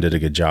son did a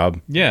good job.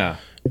 Yeah.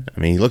 I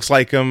mean, he looks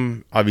like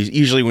him. Obviously,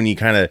 usually when you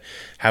kind of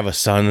have a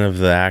son of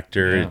the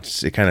actor,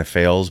 it kind of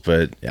fails.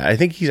 But I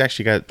think he's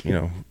actually got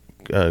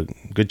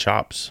good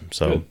chops.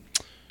 So. Good.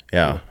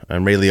 Yeah,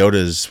 and Ray Liotta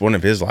is one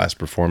of his last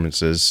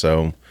performances.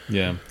 So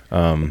yeah.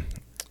 I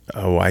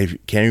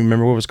can't even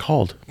remember what it was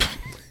called.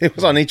 It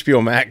was on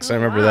HBO Max. I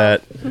remember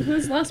that.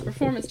 His last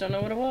performance. Don't know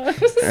what it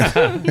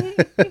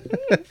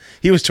was.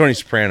 He was Tony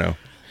Soprano.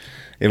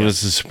 It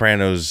was The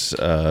Sopranos,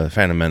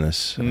 Phantom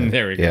Menace.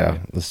 There we go. Yeah,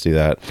 let's do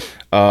that.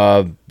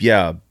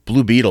 Yeah,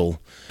 Blue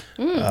Beetle.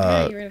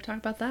 Yeah, you were going to talk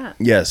about that.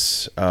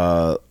 Yes,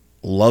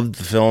 loved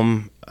the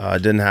film. I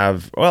kind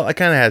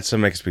of had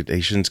some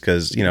expectations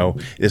because,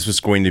 this was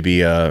going to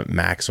be a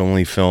Max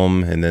only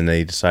film, and then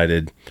they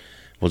decided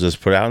we'll just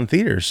put it out in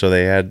theaters. So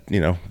they had,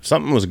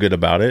 something was good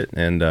about it.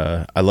 And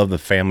I love the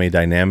family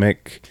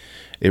dynamic.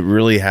 It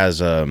really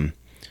has a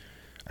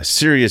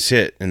serious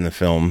hit in the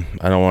film.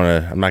 I'm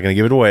not going to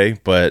give it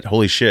away, but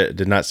holy shit,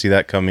 did not see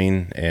that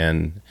coming.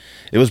 And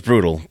it was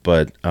brutal,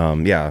 but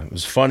it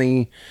was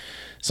funny.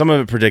 Some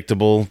of it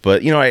predictable,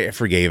 but I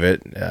forgave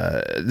it.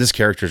 This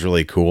character is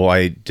really cool.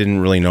 I didn't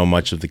really know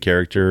much of the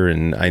character,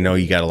 and I know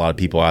you got a lot of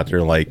people out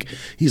there like,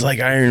 he's like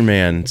Iron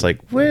Man. It's like,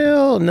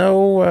 well,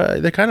 no,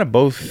 they're kind of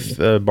both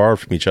borrowed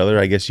from each other,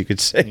 I guess you could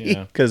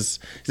say, because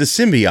it's a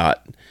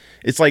symbiote.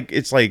 It's like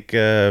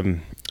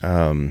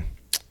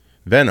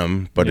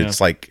Venom, but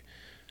it's like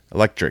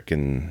electric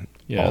and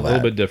all that. A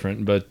little bit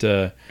different,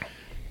 but.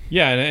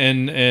 Yeah,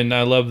 and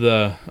I love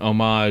the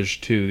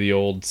homage to the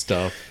old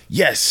stuff.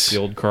 Yes. The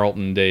old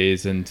Carlton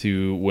days, and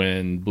to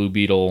when Blue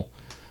Beetle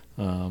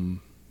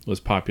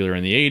was popular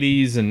in the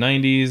 80s and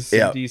 90s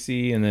in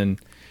DC, and then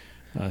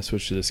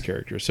switched to this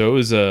character. So it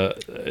was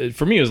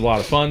for me, it was a lot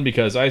of fun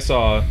because I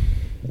saw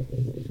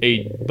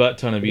a butt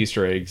ton of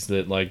Easter eggs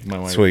that my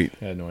wife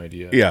had no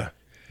idea. Yeah.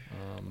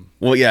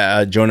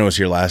 Jonah was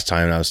here last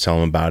time, and I was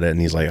telling him about it,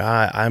 and he's like,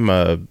 I'm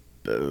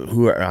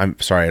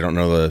sorry, I don't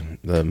know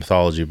the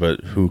mythology,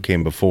 but who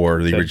came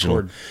before the Ted original?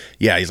 Cord.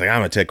 Yeah, he's like,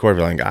 I'm a Ted Cord.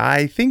 Like,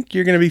 I think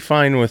you're gonna be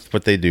fine with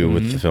what they do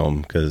with the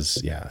film because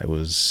it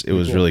was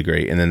really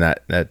great. And then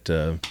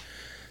that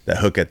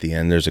hook at the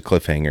end, there's a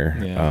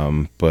cliffhanger.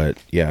 Yeah. But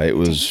yeah, it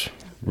was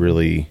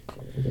really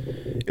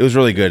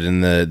good.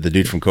 And the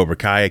dude from Cobra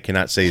Kai, I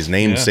cannot say his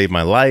name to save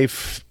my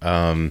life.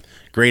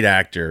 Great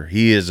actor.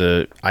 He is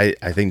I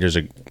think there's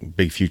a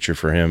big future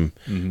for him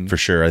for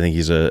sure. I think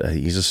he's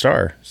a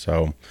star.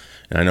 So.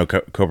 And I know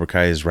Cobra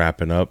Kai is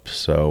wrapping up,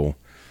 so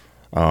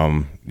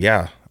I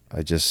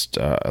just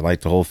I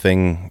liked the whole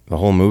thing, the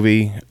whole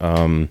movie.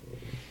 It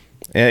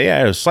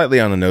was slightly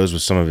on the nose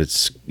with some of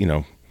its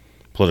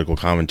political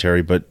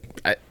commentary, but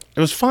it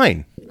was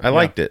fine. I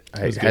liked it.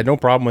 I had no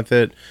problem with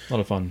it. A lot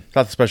of fun.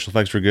 Thought the special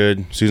effects were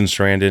good. Susan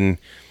Sarandon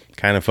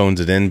kind of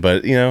phones it in,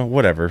 but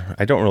whatever.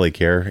 I don't really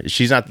care.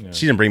 She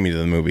didn't bring me to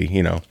the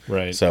movie,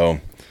 Right. So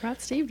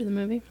Brought Steve to the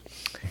movie.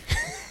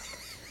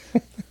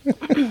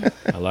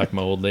 I like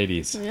my old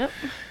ladies. Yep.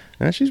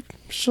 Yeah, she's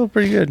still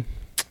pretty good.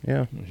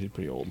 Yeah. She's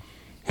pretty old.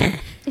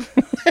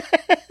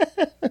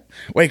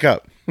 Wake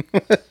up.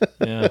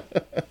 Yeah.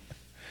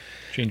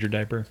 Change your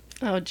diaper.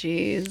 Oh,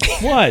 jeez.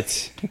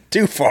 What?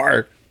 Too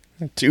far.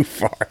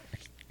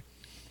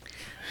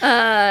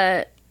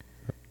 I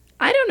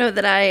don't know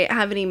that I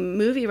have any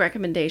movie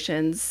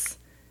recommendations,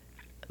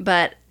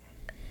 but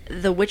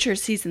The Witcher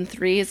Season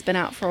 3 has been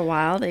out for a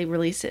while. They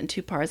released it in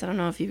 2 parts. I don't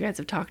know if you guys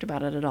have talked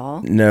about it at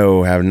all.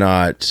 No, have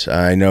not.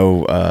 I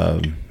know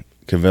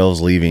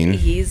Cavill's leaving.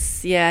 He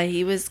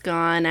was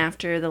gone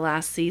after the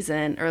latest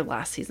season,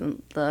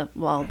 the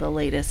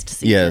latest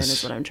season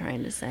is what I'm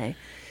trying to say.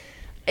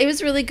 It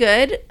was really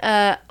good.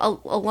 A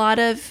lot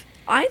of,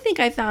 I think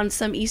I found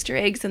some Easter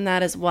eggs in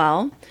that as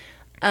well.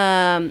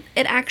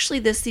 It actually,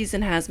 this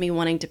season has me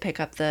wanting to pick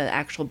up the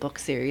actual book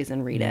series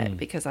and read it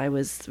because I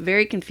was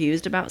very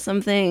confused about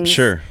some things.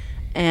 Sure.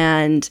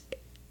 And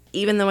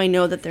even though I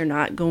know that they're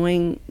not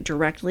going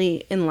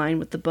directly in line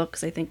with the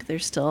books, I think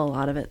there's still a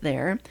lot of it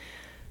there.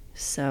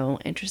 So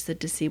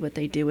interested to see what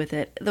they do with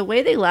it. The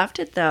way they left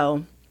it,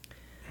 though,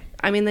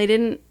 I mean, they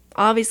didn't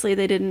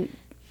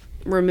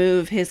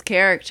remove his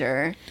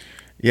character.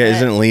 Yeah,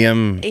 isn't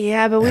Liam but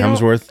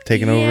Hemsworth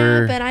taking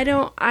over? Yeah,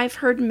 but I've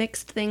heard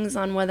mixed things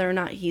on whether or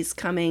not he's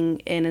coming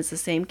in as the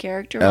same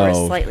character or a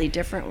slightly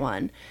different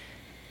one.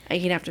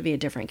 He'd have to be a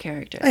different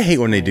character. I hate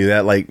when they do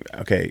that. Like,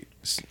 okay,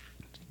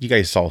 you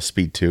guys saw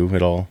Speed 2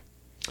 at all?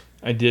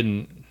 I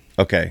didn't.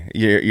 Okay,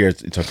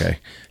 it's okay.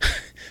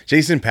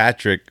 Jason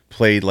Patrick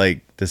played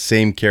like the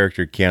same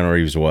character Keanu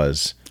Reeves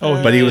was,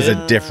 but he was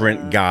a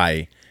different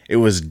guy. It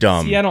was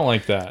dumb. See, I don't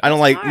like that. I don't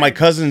like my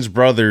cousin's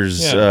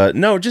brothers. Yeah.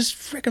 No, just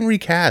freaking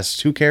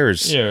recast. Who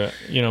cares? Yeah,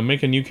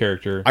 make a new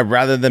character. I'd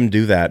rather them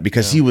do that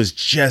because he was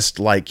just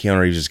like Keanu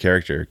Reeves'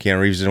 character.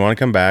 Keanu Reeves didn't want to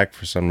come back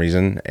for some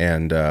reason,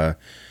 and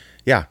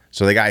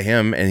so they got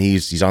him, and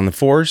he's on the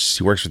force.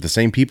 He works with the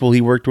same people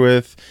he worked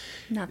with.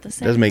 Not the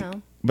same.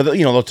 Though. But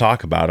they'll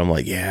talk about him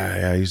like,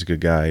 yeah, he's a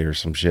good guy or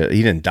some shit.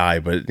 He didn't die,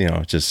 but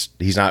just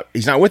he's not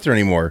with her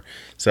anymore.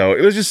 So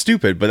it was just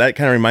stupid. But that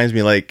kind of reminds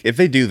me, like, if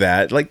they do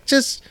that, like,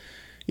 just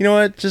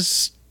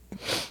just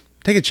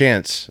take a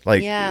chance.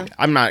 Like,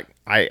 I'm not.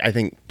 I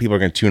think people are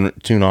going to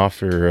tune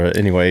off or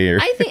anyway. Or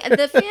I think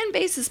the fan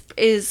base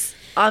is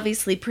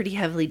obviously pretty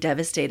heavily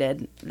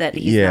devastated that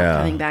he's not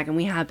coming back, and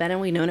we have been, and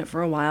we've known it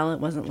for a while.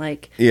 It wasn't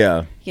like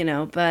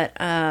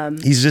but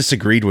he's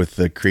disagreed with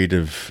the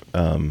creative.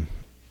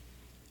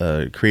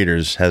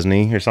 Creators, hasn't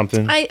he, or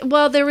something?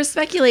 There was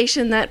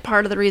speculation that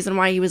part of the reason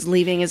why he was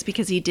leaving is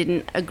because he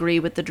didn't agree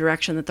with the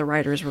direction that the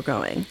writers were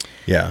going.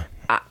 Yeah.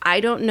 I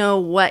don't know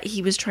what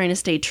he was trying to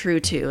stay true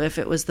to, if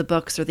it was the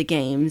books or the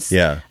games.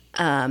 Yeah.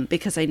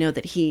 Because I know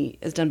that he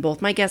has done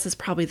both. My guess is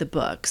probably the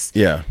books.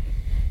 Yeah.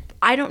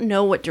 I don't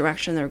know what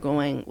direction they're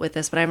going with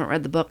this, but I haven't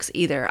read the books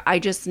either. I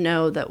just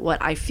know that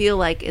what I feel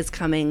like is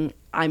coming,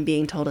 I'm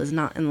being told, is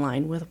not in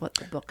line with what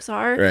the books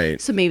are. Right.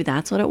 So maybe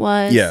that's what it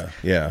was.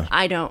 Yeah.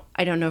 I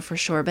don't know for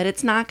sure, but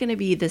it's not going to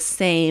be the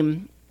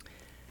same.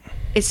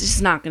 It's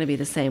just not going to be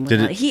the same.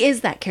 He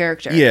is that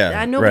character.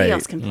 Yeah. Nobody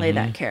else can play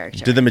that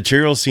character. Did the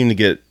material seem to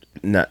get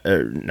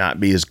not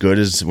be as good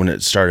as when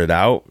it started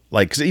out?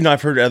 Like, 'cause,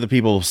 I've heard other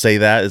people say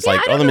that. It's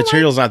like, the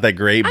material's not that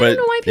great. But I don't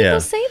know why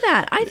people say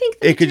that. I think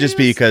it could just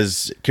be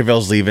because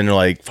Cavill's leaving. They're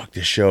like, fuck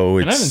this show.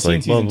 It's and I haven't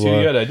seen season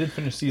 2 yet. I did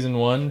finish season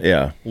 1.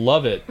 Yeah.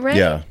 Love it. Right?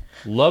 Yeah.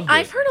 Loved it.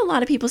 I've heard a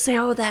lot of people say,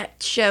 "Oh,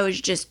 that show is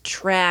just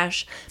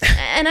trash,"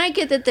 and I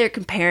get that they're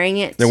comparing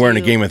it. They're wearing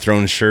a Game of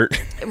Thrones shirt,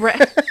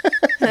 right?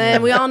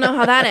 And we all know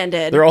how that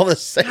ended. They're all the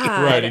same,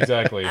 right?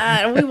 Exactly.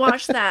 We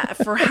watched that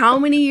for how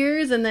many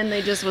years, and then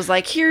they just was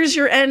like, "Here's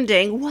your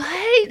ending."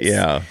 What?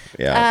 Yeah.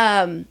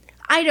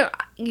 I don't.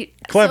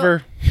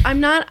 Clever.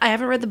 So I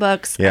haven't read the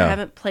books. Yeah. I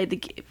haven't played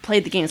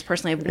the games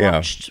personally. I've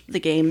watched the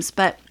games,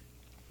 but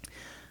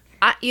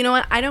you know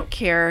what? I don't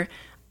care.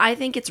 I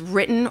think it's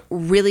written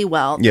really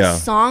well. Yeah. The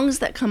songs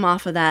that come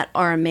off of that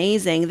are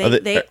amazing.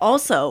 They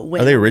also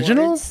win. Are they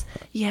original? Awards.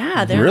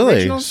 Yeah, they're really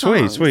original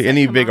songs. sweet.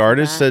 Any big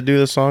artists that do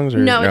the songs? Or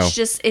no, it's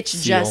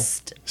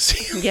just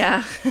Seal.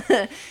 yeah.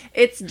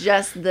 It's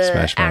just the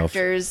Smash Mouth.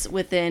 actors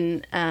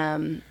within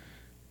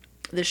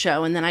the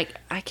show, and then I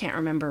can't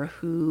remember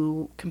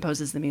who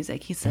composes the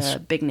music. He's a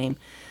big name.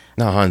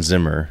 Not Hans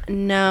Zimmer.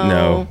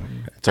 No,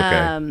 it's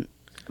okay.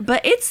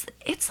 But it's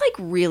like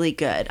really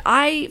good.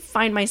 I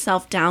find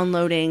myself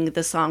downloading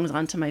the songs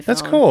onto my phone.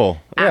 That's cool.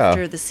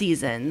 After the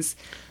seasons,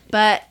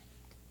 but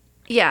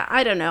yeah,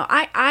 I don't know.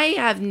 I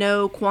have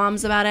no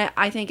qualms about it.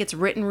 I think it's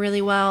written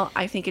really well.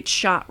 I think it's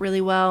shot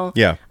really well.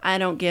 Yeah. I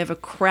don't give a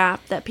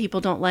crap that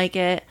people don't like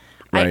it.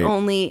 Right. I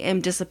only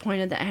am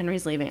disappointed that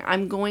Henry's leaving.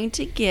 I'm going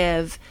to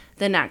give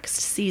the next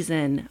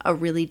season a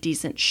really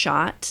decent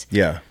shot.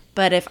 Yeah.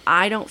 But if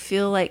I don't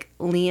feel like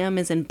Liam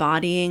is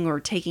embodying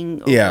or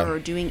taking over or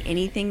doing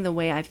anything the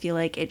way I feel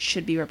like it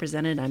should be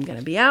represented, I'm going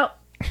to be out.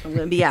 I'm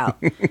going to be out.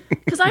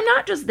 Because I'm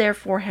not just there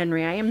for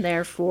Henry. I am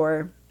there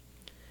for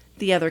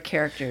the other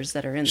characters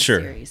that are in the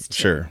series,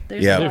 too. Sure.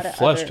 There's Yeah. They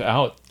fleshed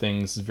out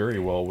things very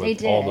well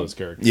with all those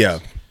characters. Yeah.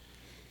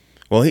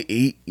 Well,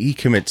 he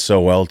commits so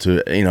well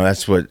to,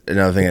 that's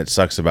another thing that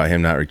sucks about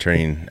him not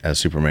returning as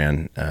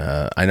Superman.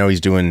 I know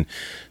he's doing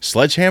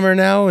Sledgehammer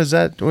now. Is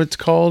that what it's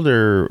called?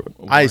 Or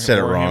I said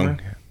it wrong.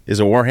 Is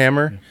it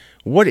Warhammer?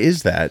 What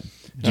is that?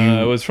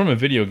 It was from a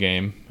video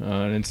game.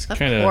 And it's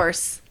kind of. Of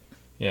course.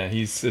 Yeah,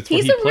 it's what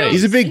he plays.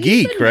 He's a big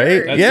geek,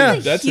 right?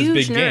 That's his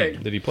big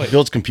game that he plays.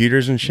 Builds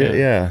computers and shit,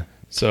 yeah.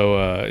 So,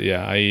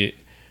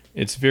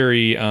 it's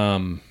very,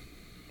 I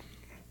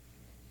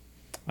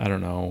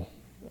don't know.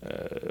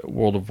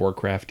 World of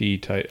Warcraft-y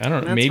type. I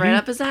don't know. Maybe right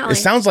up his alley. It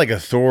sounds like a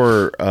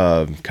Thor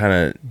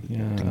kind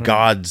of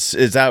gods.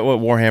 Is that what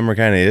Warhammer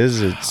kind of is?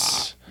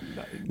 It's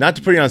not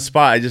to put you on the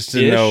spot. I just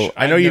didn't know.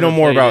 I know you know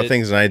more about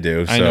things than I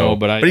do. So. I know,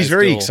 but he's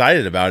very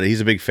excited about it.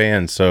 He's a big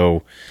fan.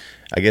 So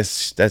I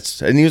guess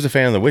and he was a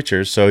fan of The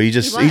Witcher. So he's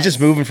just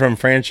moving from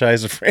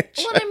franchise to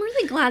franchise. Well, I'm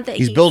really glad that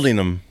he's building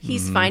them.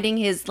 He's finding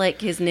his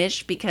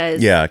niche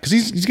because because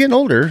he's getting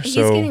older. He's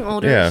getting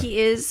older. Yeah. He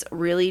is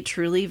really,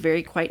 truly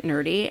very quite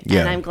nerdy,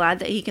 and I'm glad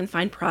that he can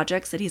find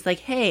projects that he's like,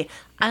 hey,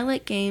 I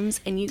like games,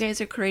 and you guys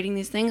are creating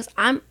these things.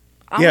 I'm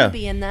gonna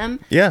be in them.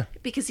 Yeah,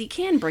 because he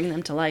can bring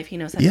them to life. He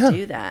knows how to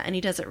do that, and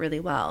he does it really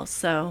well.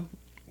 So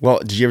Well,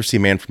 did you ever see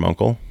Man from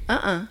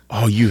U.N.C.L.E.?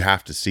 Oh, you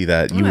have to see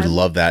that. You would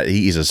love that.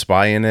 He's a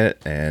spy in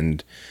it,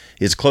 and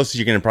as close as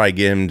you're going to probably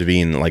get him to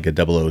being like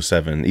a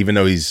 007, even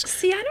though he's...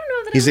 See, I don't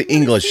know that he's I an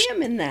English. see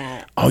him in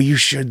that. Oh, you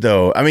should,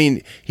 though. I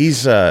mean,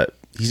 he's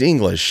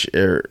English,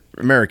 or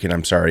American,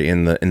 I'm sorry,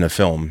 in the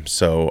film.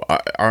 So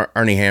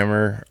Armie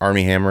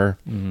Hammer,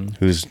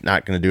 who's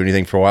not going to do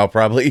anything for a while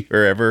probably,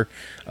 or ever,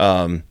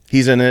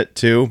 he's in it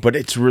too, but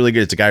it's really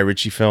good. It's a Guy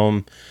Ritchie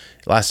film.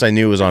 Last I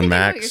knew it was on Max.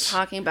 I know what you're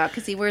talking about,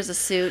 because he wears a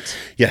suit.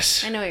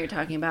 Yes. I know what you're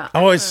talking about.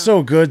 Oh, it's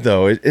so good,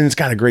 though. And it's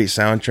got a great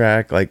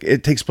soundtrack. Like,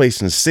 it takes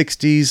place in the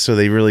 60s, so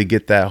they really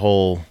get that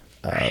whole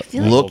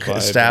look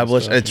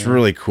established. Stuff, it's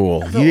really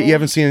cool. You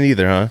haven't seen it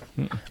either, huh?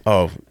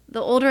 Oh,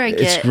 the older I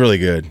get, it's really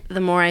good. The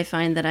more I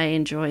find that I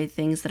enjoy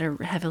things that are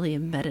heavily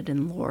embedded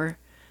in lore.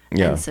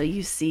 Yeah. And so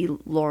you see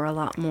lore a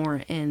lot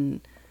more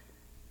in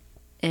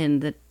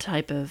the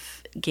type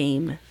of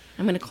game.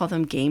 I'm going to call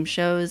them game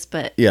shows,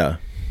 but yeah,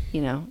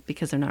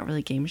 because they're not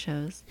really game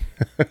shows.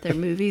 They're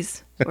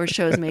movies or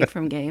shows made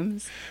from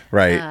games.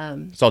 Right.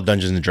 It's all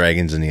Dungeons and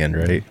Dragons in the end,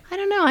 right? I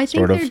don't know. I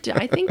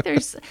think there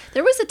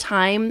was a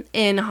time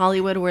in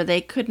Hollywood where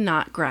they could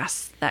not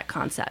grasp that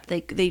concept.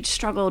 They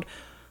struggled,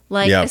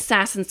 like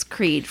Assassin's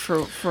Creed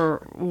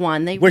for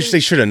one. Which they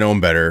should have known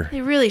better.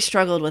 They really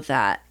struggled with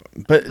that.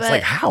 But it's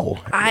like,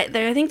 how? I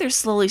think they're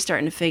slowly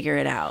starting to figure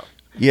it out.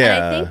 Yeah.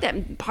 And I think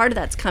that part of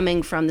that's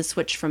coming from the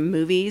switch from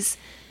movies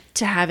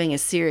to having a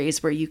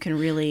series where you can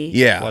really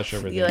flesh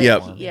everything.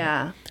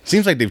 Yeah.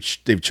 Seems like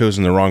they've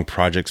chosen the wrong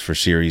projects for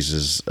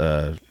series,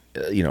 the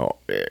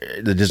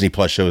Disney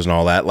Plus shows and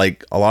all that.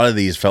 Like, a lot of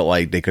these felt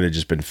like they could have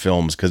just been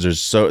films because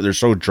they're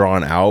so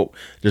drawn out.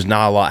 There's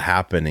not a lot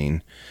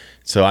happening.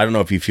 So I don't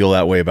know if you feel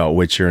that way about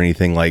Witcher or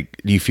anything. Like,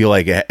 do you feel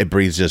like it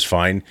breathes just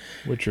fine?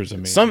 Witcher's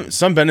amazing.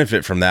 Some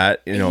benefit from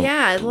that,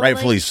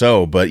 rightfully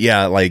so. But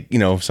yeah, like,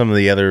 some of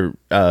the other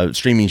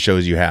streaming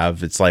shows you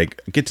have, it's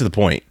like, get to the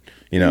point.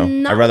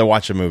 I'd rather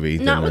watch a movie.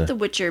 Not with The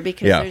Witcher,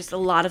 because there's a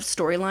lot of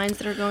storylines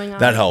that are going on.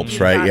 That helps,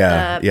 You've right?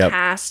 got the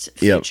past,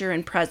 future,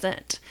 and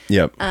present.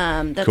 Yep.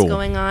 That's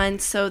going on.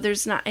 So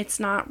it's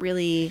not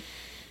really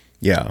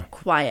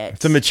quiet.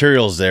 The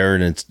material's there,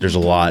 and there's a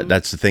lot.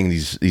 That's the thing.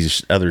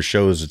 These other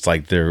shows, it's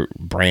like they're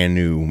brand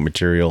new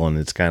material, and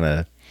it's kind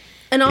of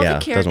and all the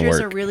characters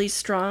are really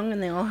strong,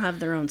 and they all have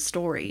their own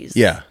stories.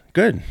 Yeah,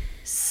 good.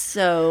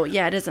 So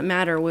it doesn't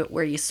matter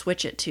where you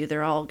switch it to;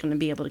 they're all going to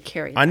be able to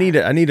carry. I need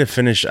to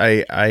finish.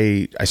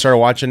 I started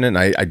watching it, and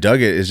I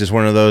dug it. It's just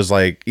one of those,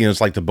 like, it's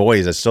like The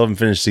Boys. I still haven't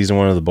finished season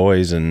 1 of The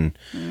Boys, and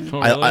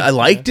I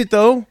liked it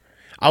though.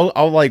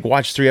 I'll like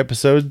watch 3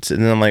 episodes,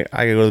 and then I'm like,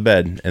 I gotta go to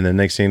bed, and then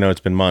next thing you know,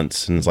 it's been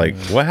months, and it's like,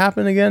 what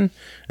happened again?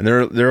 And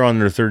they're on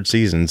their 3rd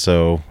season,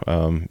 so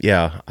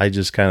I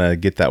just kind of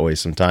get that way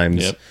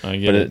sometimes. Yep, I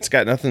get but it. It's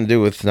got nothing to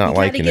do with not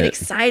liking it. You gotta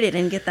get excited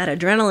and get that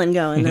adrenaline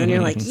going, then you're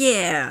like,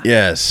 yeah.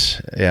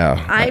 Yes,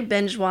 yeah. I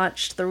binge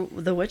watched The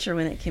Witcher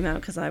when it came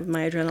out because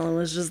my adrenaline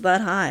was just that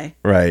high.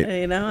 Right.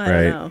 I don't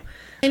know.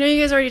 I know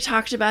you guys already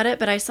talked about it,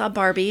 but I saw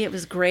Barbie. It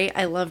was great.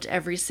 I loved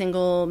every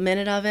single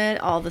minute of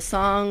it. All the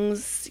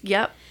songs.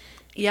 Yep.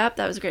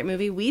 That was a great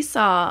movie. We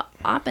saw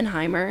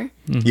Oppenheimer.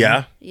 Mm-hmm.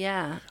 Yeah?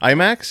 Yeah.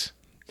 IMAX?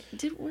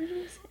 Where did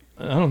we see it?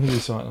 I don't think we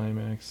saw it in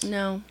IMAX.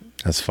 No.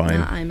 That's fine.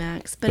 Not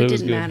IMAX. But it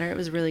didn't matter. It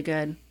was really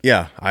good.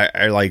 Yeah.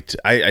 I liked...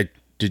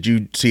 Did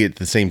you see it at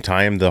the same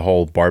time, the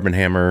whole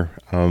Barbenheimer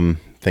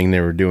thing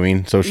they were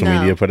doing, social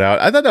media put out?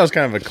 I thought that was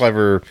kind of a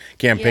clever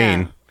campaign.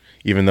 Yeah.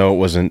 Even though it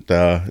wasn't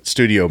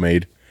studio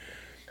made.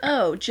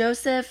 Oh,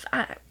 Joseph,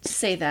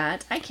 say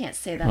that. I can't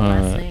say that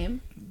last name.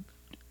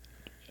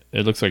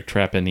 It looks like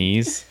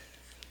Trapanese.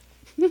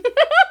 I'm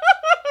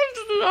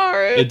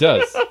sorry. It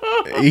does.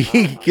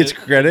 He gets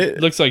credit. It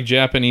looks like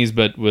Japanese,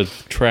 but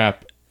with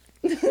trap.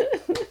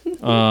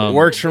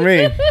 Works for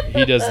me.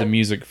 He does the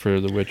music for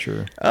The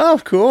Witcher.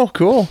 Oh, cool.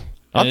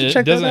 I'll have to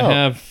check that out. It doesn't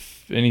have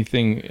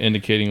anything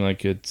indicating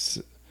like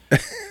it's...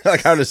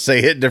 like how to say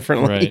it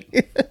differently.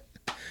 Right.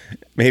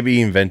 Maybe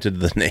he invented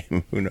the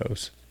name. Who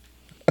knows?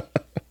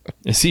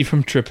 Is he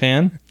from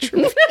Trepan?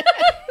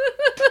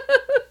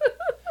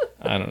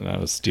 I don't know.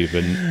 That was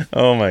stupid.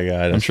 Oh my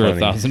God. I'm sure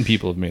 1,000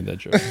 people have made that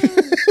joke.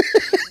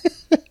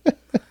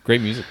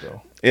 Great music,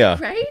 though. Yeah.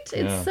 Right?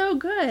 It's so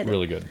good.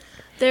 Really good.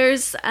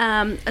 There's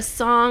a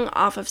song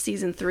off of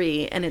season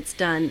 3, and it's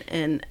done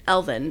in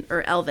Elven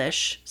or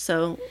Elvish,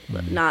 so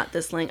not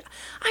this language.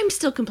 I'm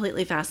still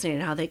completely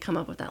fascinated how they come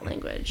up with that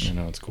language. I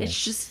know, it's cool.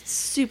 It's just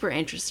super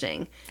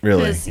interesting.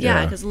 Really?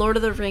 Because Lord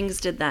of the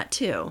Rings did that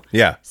too.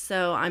 Yeah.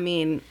 So, I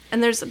mean,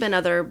 and there's been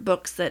other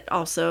books that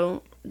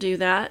also do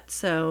that,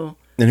 so...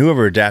 And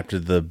whoever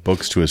adapted the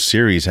books to a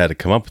series had to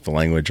come up with the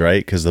language,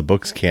 right? Because the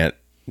books can't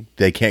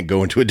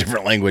go into a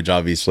different language,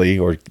 obviously,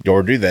 or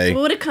do they? It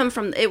would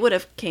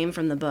have came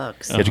from the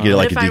books. You have to get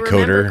like a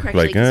decoder.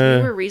 Correctly, like,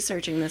 we were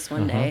researching this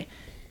one day.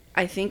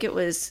 I think it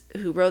was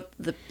who wrote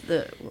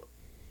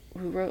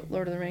who wrote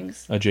Lord of the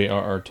Rings?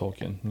 J.R.R.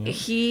 Tolkien. Yeah.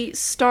 He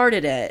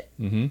started it,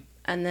 and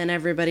then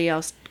everybody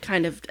else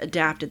kind of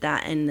adapted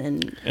that,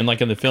 and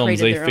like in the films,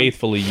 they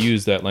faithfully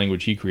used that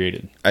language he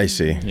created. I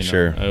see.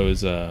 Sure. It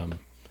was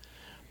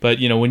But,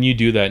 when you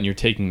do that and you're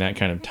taking that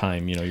kind of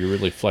time, you're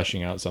really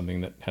fleshing out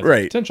something that has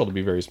Right. the potential to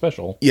be very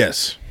special.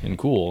 Yes. And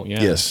cool.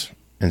 Yeah. Yes.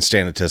 And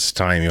stand the test of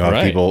time. You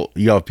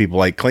have people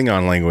like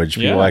Klingon language.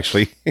 People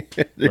actually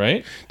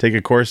right. take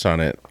a course on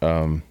it.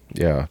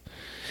 Yeah.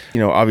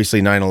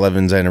 Obviously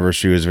 9/11's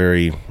anniversary was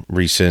very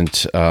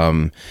recent.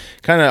 Kind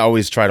of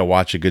always try to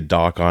watch a good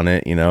doc on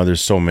it.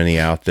 There's so many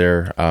out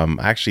there. I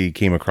actually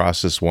came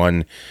across this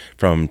one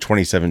from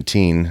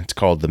 2017. It's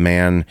called The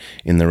Man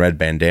in the Red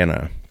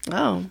Bandana.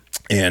 Oh.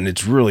 And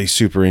it's really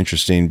super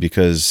interesting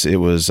because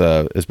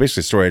it's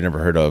basically a story I'd never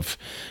heard of.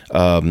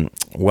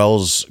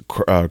 Wells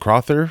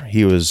Crowther,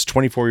 he was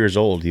 24 years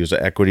old. He was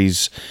an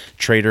equities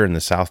trader in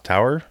the South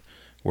Tower,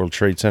 World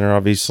Trade Center,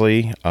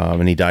 obviously,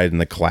 and he died in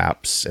the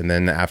collapse. And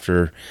then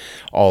after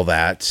all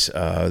that,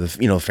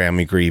 the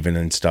family grieving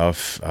and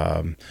stuff,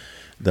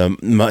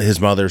 his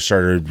mother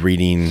started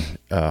reading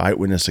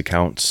eyewitness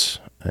accounts,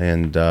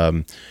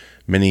 and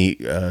many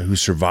who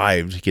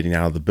survived getting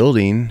out of the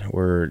building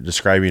were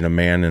describing a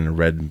man in a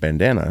red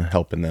bandana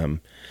helping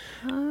them.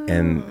 Oh.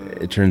 And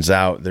it turns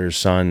out their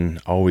son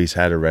always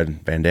had a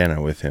red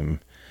bandana with him.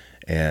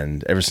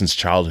 And ever since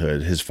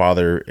childhood, his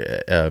father,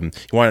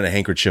 he wanted a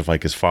handkerchief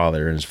like his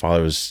father. And his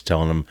father was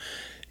telling him,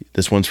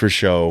 this one's for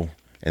show.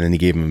 And then he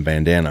gave him a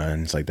bandana.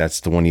 And it's like, that's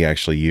the one you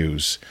actually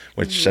use,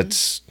 which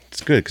it's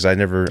good because I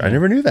never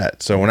knew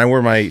that. So when I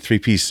wear my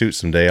 3-piece suit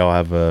someday, I'll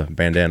have a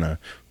bandana.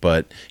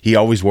 But he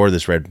always wore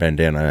this red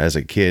bandana as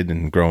a kid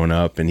and growing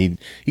up, and he'd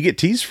get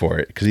teased for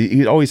it because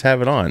he'd always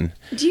have it on.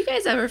 Do you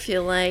guys ever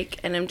feel like,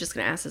 and I'm just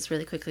going to ask this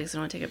really quickly because I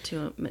don't want to take up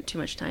too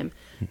much time.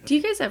 Do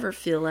you guys ever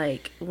feel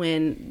like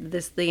when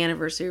the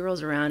anniversary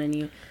rolls around and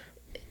you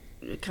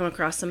come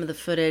across some of the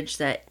footage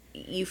that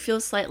you feel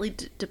slightly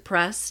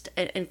depressed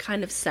and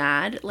kind of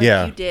sad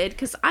like you did?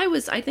 Because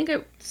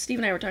Steve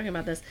and I were talking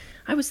about this.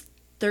 I was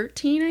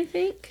 13, I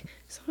think.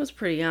 So I was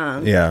pretty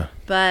young. Yeah.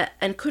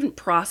 And couldn't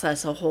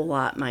process a whole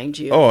lot, mind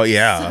you. Oh,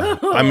 yeah.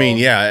 So. I mean,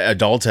 yeah,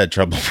 adults had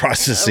trouble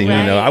processing.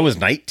 Right. I was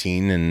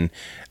 19 and,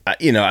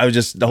 I was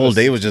just, the whole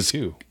day was just,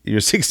 you're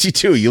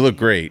 62. You look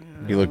great.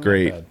 You look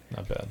great.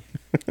 Not bad.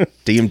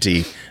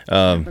 DMT.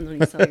 Happens when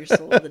you sell your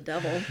soul to the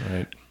devil.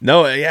 Right.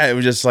 No, yeah, it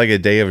was just like a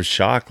day of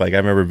shock. Like I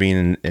remember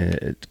being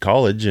in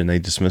college and they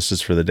dismissed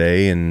us for the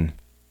day and,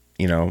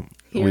 You're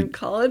in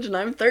college and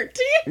I'm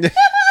 13.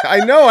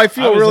 I know. I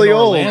feel really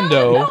old.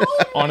 Orlando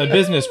on a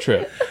business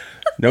trip.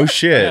 No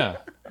shit. Yeah.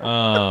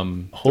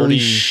 Holy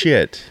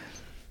shit.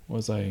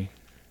 Was I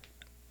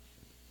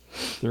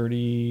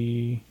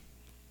 33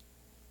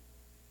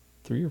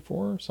 or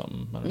 4 or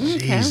something? I don't know.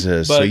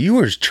 Jesus. So you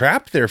were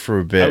trapped there for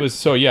a bit.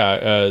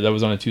 that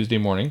was on a Tuesday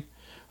morning.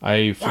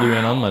 I flew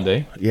in on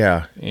Monday.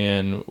 Yeah.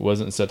 And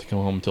wasn't set to come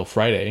home until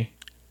Friday.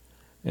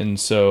 And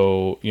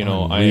so,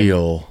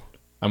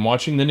 I'm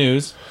watching the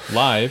news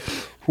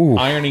live,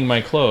 ironing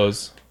my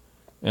clothes,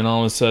 and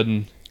all of a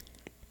sudden,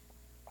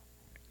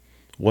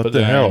 what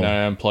the hell?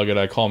 I unplug it.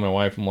 I call my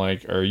wife. I'm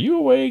like, "Are you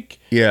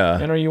awake? Yeah.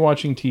 And are you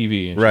watching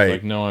TV?" And she's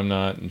like, "No, I'm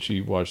not." And she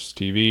watches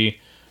TV,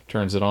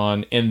 turns it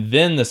on, and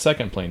then the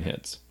second plane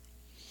hits.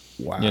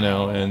 Wow. And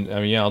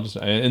I mean,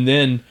 and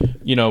then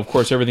of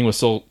course, everything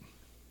was it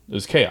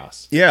was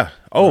chaos. Yeah.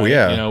 Oh, right?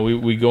 Yeah.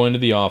 We go into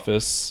the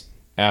office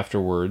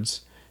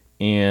afterwards,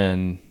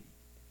 and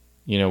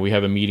we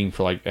have a meeting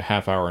for like a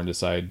half hour and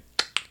decide.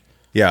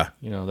 Yeah.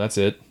 That's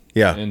it.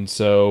 Yeah. And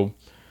so,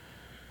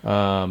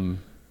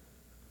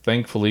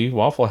 thankfully,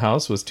 Waffle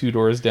House was 2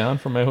 doors down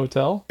from my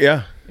hotel.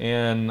 Yeah.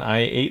 And I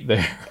ate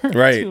there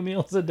 2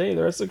 meals a day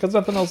because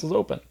nothing else was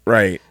open.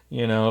 Right.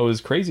 It was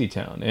crazy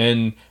town.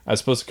 And I was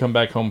supposed to come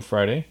back home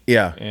Friday.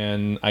 Yeah.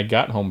 And I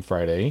got home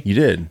Friday. You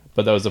did.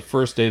 But that was the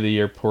first day the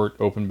airport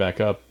opened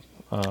back up.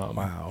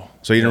 Wow.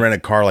 So you didn't rent a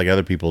car like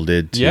other people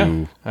did too?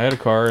 Yeah. I had a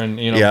car and,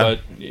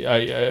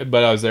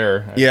 but I was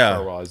there. I had a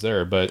car while I was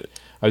there. But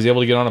I was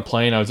able to get on a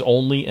plane. I was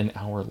only an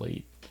hour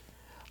late.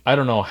 I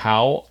don't know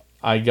how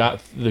I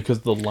got, because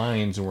the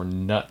lines were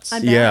nuts.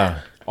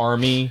 Yeah.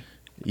 Army,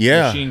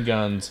 machine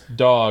guns,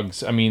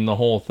 dogs. I mean, the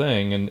whole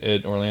thing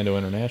at Orlando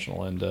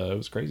International, and it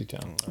was crazy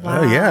town.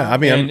 Wow. Oh yeah. I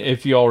mean, and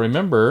if you all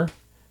remember,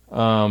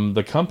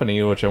 the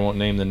company, which I won't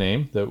name the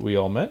name, that we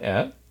all met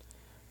at,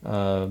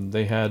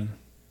 they had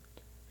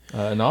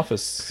an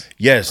office.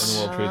 Yes.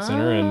 In the World Trade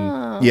Center,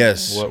 and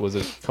what was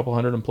it? A couple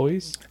hundred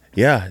employees.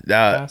 Yeah,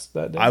 that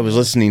day. I was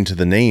listening to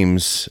the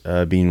names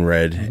being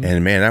read,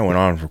 and man, that went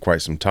on for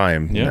quite some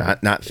time. Yeah.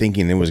 Not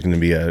thinking it was going to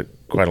be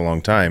quite a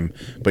long time,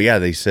 but yeah,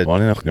 they said,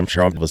 "Well, I'm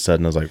sure." All of a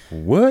sudden, I was like,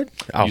 "What?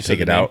 I'll take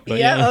it out."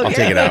 Okay. I'll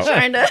take it out.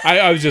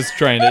 I was just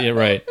trying to. Yeah,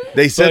 right.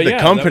 They said the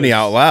company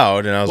out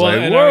loud, and I was like,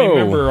 and "Whoa!" I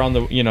remember on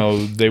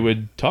the they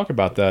would talk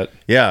about that.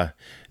 Yeah,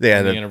 they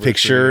had a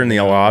picture in the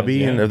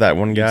lobby and of that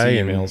one guy,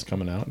 and emails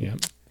coming out. Yeah.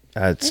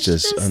 That's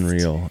just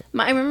unreal.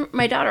 I remember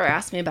my daughter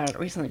asked me about it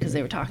recently because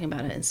they were talking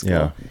about it in school.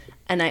 Yeah.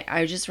 And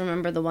I just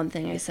remember the one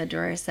thing I said to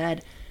her. I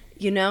said,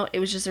 it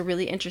was just a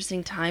really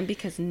interesting time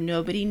because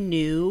nobody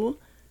knew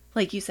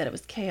like you said, it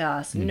was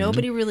chaos.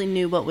 Nobody really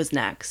knew what was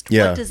next.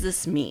 Yeah. What does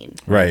this mean?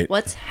 Right.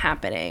 What's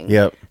happening?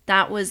 Yep.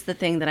 That was the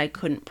thing that I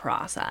couldn't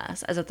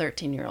process as a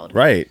 13-year-old.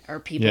 Right. Are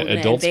people Yeah, going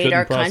to adults invade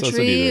our couldn't process it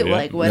country? either, yeah.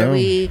 Like, what are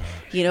we,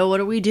 what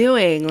are we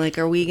doing? Like,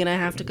 are we going to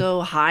have to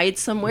go hide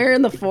somewhere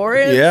in the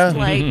forest? Yeah.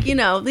 Like,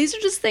 these are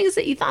just things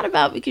that you thought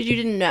about because you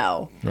didn't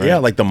know. Right. Yeah,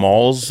 like the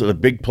malls, the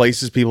big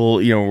places, people,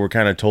 were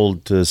kind of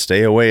told to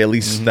stay away at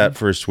least that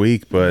first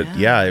week. But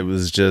yeah, it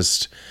was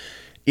just,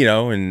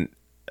 and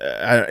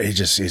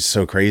it's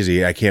so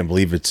crazy. I can't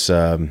believe it's,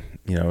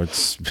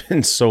 it's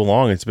been so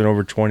long. It's been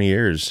over 20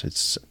 years.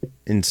 It's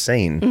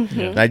insane.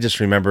 And I just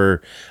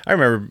remember,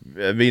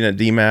 being at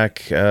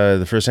DMAC,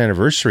 the first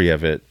anniversary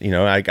of it.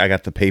 I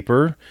got the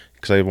paper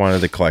because I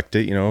wanted to collect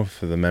it,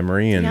 for the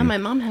memory. And Yeah, my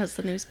mom has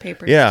the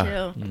newspapers yeah.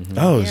 too.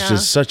 Oh, it's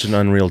just such an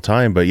unreal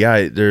time. But yeah,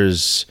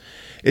 it's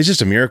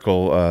just a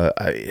miracle.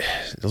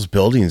 Those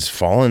buildings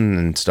falling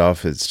and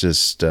stuff. It's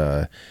just,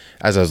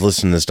 as I was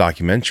listening to this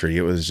documentary,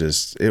 it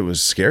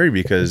was scary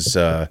because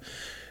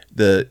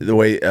the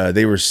way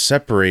they were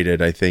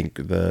separated. I think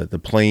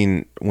the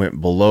plane went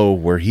below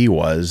where he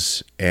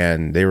was,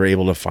 and they were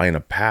able to find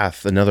a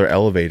path, another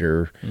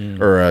elevator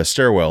or a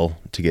stairwell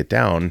to get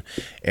down.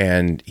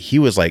 And he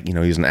was like, he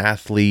was an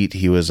athlete.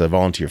 He was a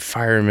volunteer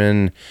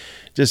fireman.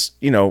 Just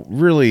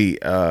really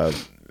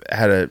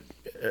had a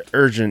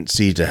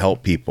urgency to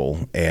help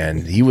people,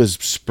 and he was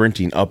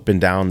sprinting up and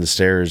down the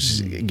stairs.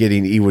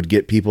 He would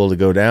get people to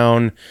go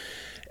down,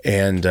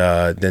 and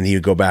then he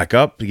would go back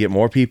up to get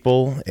more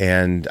people,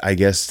 and I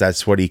guess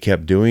that's what he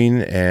kept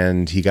doing.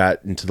 And he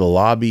got into the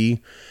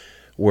lobby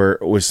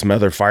with some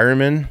other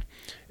firemen,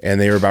 and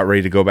they were about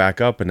ready to go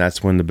back up, and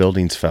that's when the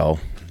buildings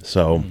fell.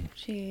 So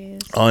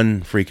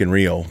unfreaking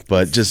real.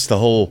 But just the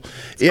whole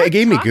it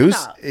gave me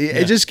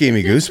it just gave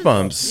me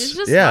goosebumps. It's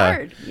just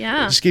hard.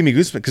 Yeah, it just gave me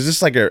goosebumps because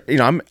it's like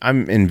I'm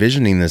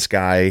envisioning this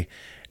guy,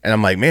 and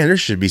I'm like, man, there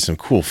should be some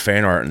cool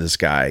fan art in this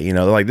guy.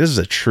 Like, this is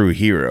a true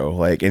hero.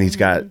 Like, and he's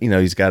got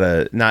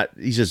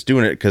he's just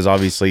doing it because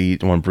obviously he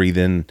don't want to breathe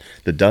in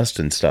the dust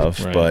and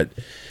stuff. Right. But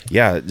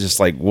yeah,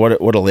 just like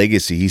what a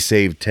legacy. He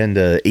saved 10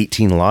 to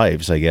 18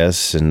 lives, I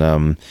guess.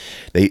 And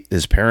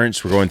his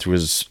parents were going through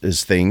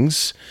his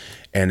things,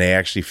 and they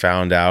actually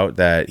found out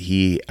that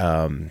he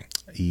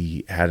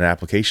had an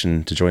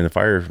application to join the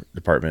fire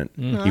department.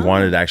 He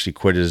wanted to actually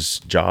quit his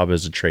job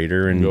as a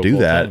trader and do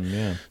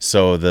that.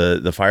 So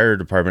the fire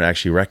department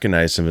actually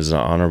recognized him as an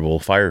honorable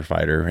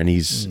firefighter, and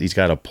he's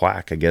got a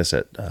plaque, I guess,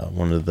 at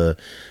one of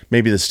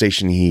maybe the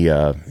station he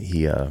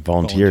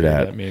volunteered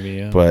at. Maybe,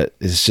 yeah. But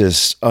it's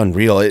just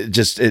unreal.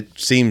 It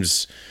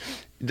seems.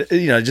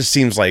 It just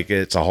seems like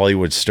it's a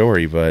Hollywood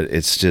story, but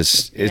it's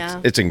just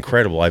it's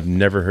incredible. I've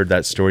never heard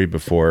that story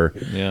before.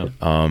 Yeah.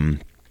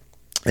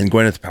 And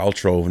Gwyneth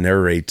Paltrow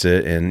narrates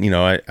it, and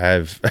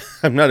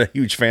I'm not a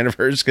huge fan of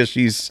hers because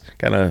she's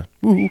kind of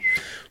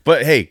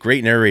but hey,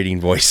 great narrating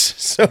voice,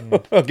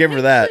 so I'll give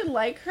her that. I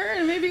like her,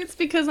 and maybe it's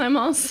because I'm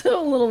also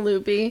a little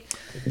loopy.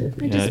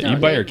 You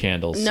buy her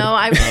candles. No,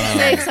 I would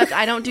say, except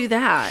I don't do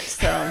that.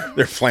 So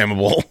they're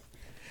flammable.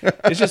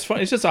 It's just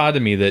fun. It's just odd to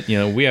me that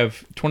we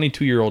have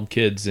 22-year-old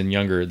kids and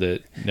younger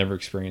that never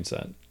experience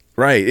that.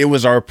 Right. It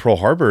was our Pearl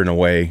Harbor in a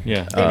way.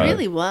 Yeah. It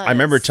really was. I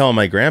remember telling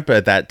my grandpa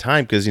at that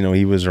time, because,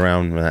 he was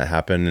around when that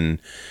happened. And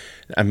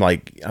I'm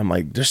like,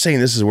 they're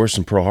saying this is worse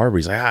than Pearl Harbor.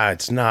 He's like,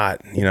 it's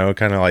not,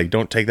 kind of like,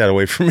 don't take that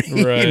away from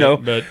me, right,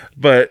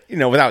 but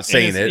without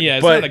saying it. Yeah,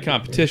 it's not a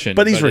competition.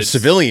 But these were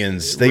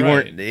civilians. They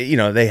weren't,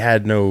 they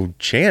had no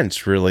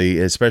chance really,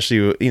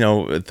 especially,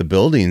 at the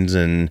buildings.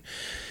 And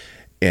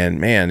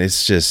man,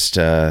 it's just,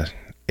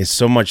 it's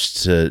so much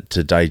to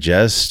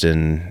digest.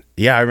 And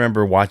yeah, I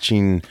remember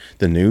watching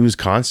the news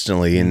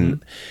constantly,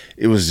 and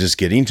it was just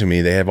getting to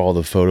me. They have all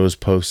the photos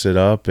posted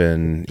up,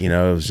 and it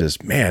was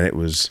just, man, it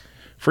was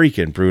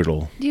freaking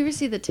brutal. Do you ever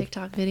see the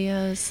TikTok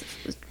videos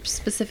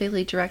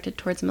specifically directed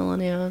towards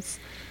millennials,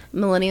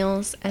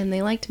 and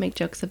they like to make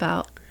jokes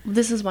about,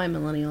 this is why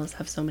millennials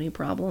have so many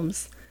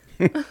problems.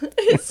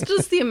 It's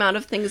just the amount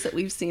of things that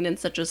we've seen in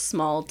such a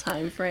small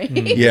time frame.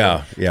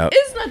 Yeah.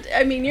 It's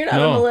not, you're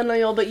not a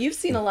millennial, but you've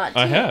seen a lot too.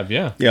 I have,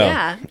 yeah.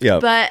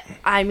 But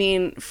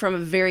from a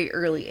very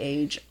early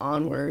age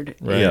onward,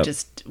 it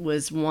just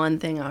was one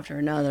thing after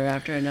another.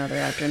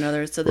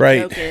 So the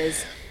joke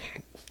is,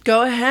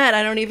 go ahead,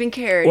 I don't even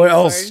care. What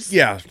else?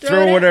 Yeah,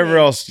 throw whatever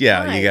else.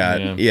 Yeah, you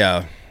got.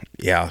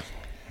 Yeah.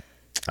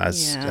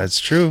 That's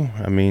true.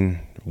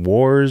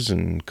 Wars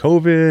and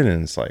COVID,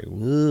 and it's like,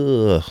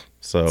 ugh.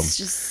 So it's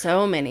just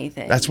so many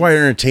things. That's why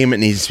entertainment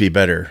needs to be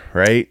better,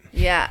 right?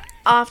 Yeah.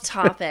 Off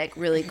topic,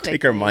 really quick.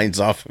 Take our minds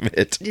off of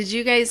it. Did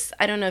you guys?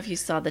 I don't know if you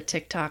saw the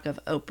TikTok of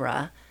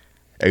Oprah.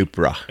 And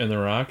The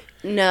Rock?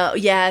 No,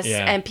 yes.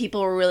 Yeah. And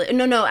people were really...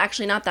 No,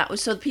 actually not that.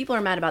 So people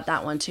are mad about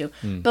that one too.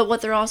 But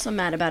what they're also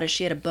mad about is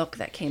she had a book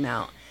that came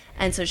out.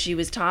 And so she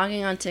was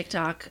talking on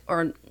TikTok,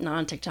 or not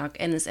on TikTok,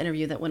 in this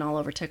interview that went all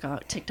over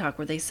TikTok,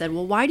 where they said,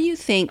 well, why do you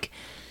think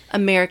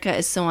America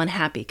is so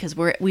unhappy? Because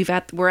we've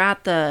hit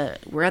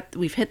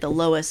the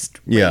lowest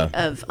rate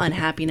of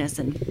unhappiness.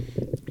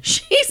 And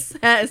she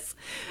says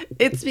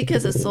It's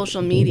because of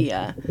social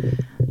media,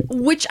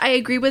 which I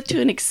agree with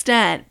to an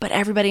extent, but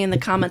everybody in the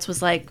comments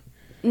was like,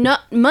 no,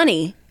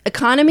 money,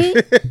 economy,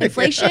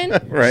 inflation,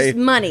 right, just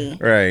money,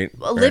 right,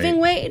 a living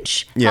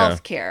wage,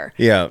 healthcare.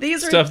 Yeah.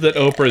 These are stuff that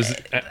Oprah's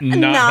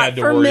not had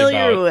to worry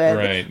familiar about. with.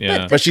 Right,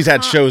 yeah. But she's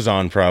had shows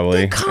on,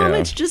 probably. The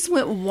comments just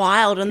went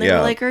wild, and they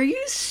were like, are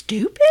you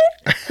stupid?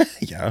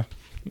 Yeah.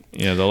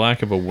 Yeah, the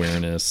lack of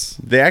awareness.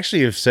 They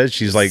actually have said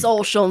she's like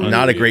Social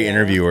not a great media.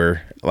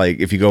 interviewer. Like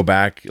if you go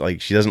back,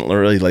 like she doesn't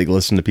really like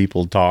listen to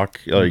people talk,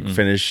 like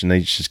finish, and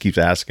they just keeps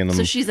asking them.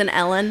 So she's an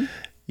Ellen.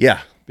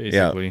 Yeah,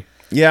 Basically.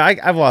 Yeah.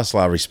 I've lost a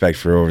lot of respect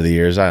for her over the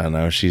years. I don't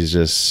know. She's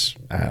just,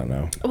 I don't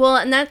know. Well,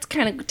 and that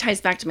kind of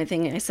ties back to my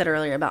thing I said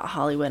earlier about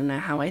Hollywood and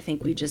how I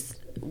think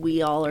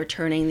we all are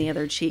turning the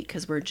other cheek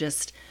because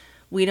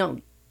we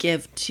don't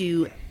give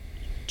two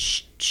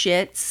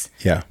shits.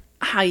 Yeah.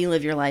 How you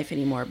live your life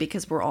anymore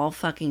because we're all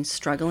fucking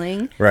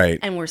struggling. Right.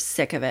 And we're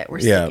sick of it. We're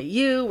sick of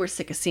you. We're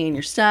sick of seeing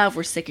your stuff.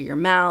 We're sick of your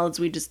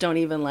mouths. We just don't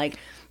even like,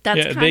 that's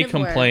Yeah, kind they of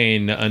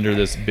complain under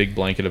this big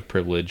blanket of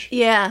privilege.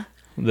 Yeah.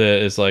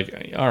 That is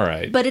like, all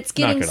right. But it's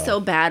getting knock it so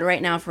off. bad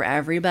right now for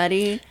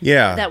everybody.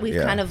 Yeah. That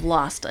we've kind of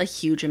lost a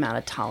huge amount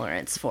of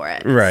tolerance for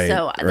it. Right.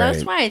 So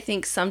that's why I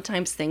think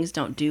sometimes things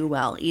don't do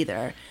well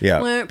either. Yeah.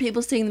 Why aren't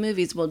people seeing the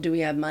movies? Well, do we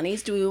have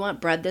monies? Do we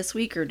want bread this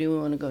week or do we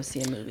want to go see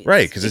a movie?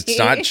 Right, because it's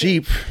not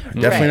cheap.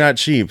 Definitely not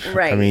cheap.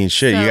 Right. I mean,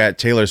 shit, you got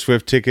Taylor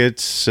Swift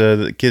tickets that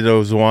the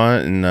kiddos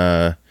want,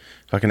 and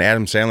fucking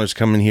Adam Sandler's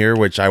coming here,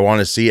 which I want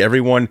to see.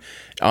 Everyone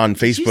on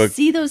Facebook. Did you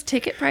see those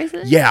ticket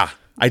prices? Yeah,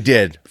 I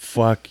did.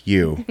 Fuck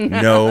you.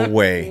 No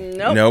way.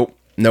 Nope.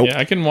 Yeah,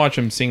 I can watch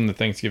him sing the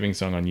Thanksgiving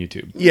song on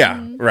YouTube.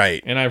 Yeah,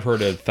 right. And I've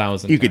heard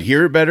 1,000 You could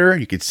hear it better.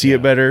 You could see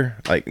it better.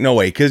 Like, no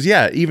way. Because,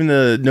 even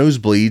the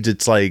nosebleeds,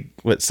 it's like,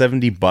 what,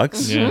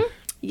 $70? Yeah.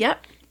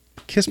 Yep.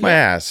 Kiss my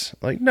ass.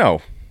 Like,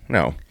 no.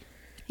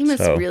 He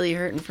must really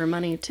hurting for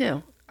money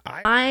too.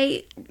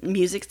 My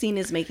music scene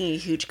is making a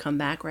huge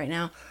comeback right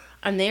now,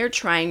 and they're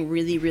trying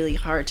really, really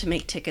hard to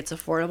make tickets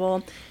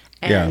affordable.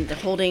 And they're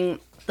holding,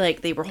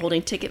 like, they were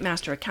holding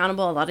Ticketmaster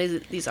accountable. A lot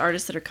of these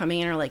artists that are coming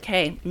in are like,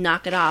 "Hey,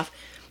 knock it off!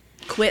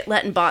 Quit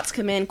letting bots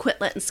come in.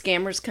 Quit letting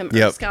scammers come,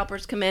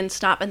 scalpers come in.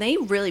 Stop!" And they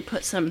really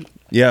put some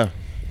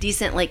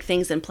decent like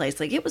things in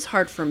place. Like it was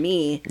hard for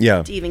me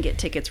to even get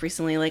tickets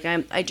recently. Like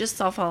I just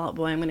saw Fall Out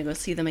Boy. I'm going to go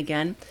see them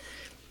again.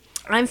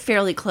 I'm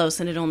fairly close,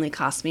 and it only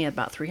cost me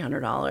about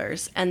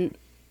 $300. And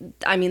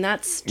I mean,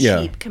 that's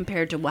cheap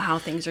compared to how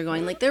things are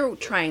going. Like they're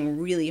trying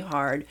really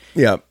hard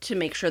to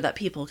make sure that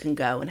people can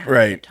go and have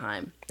a good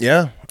time.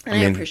 Yeah. And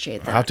I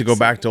appreciate that. I have to go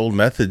back to old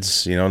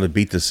methods, to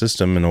beat the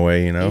system in a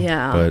way,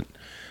 Yeah.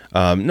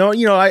 But no,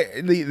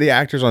 the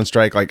actors on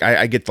strike, like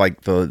I get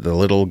like the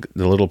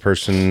little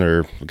person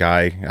or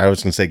guy. I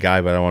was gonna say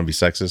guy, but I don't want to be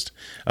sexist.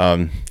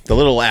 The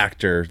little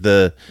actor,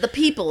 the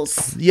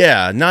peoples.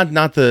 Yeah,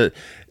 not the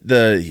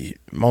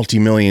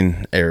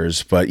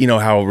multi-millionaires, but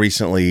how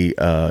recently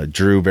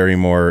Drew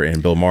Barrymore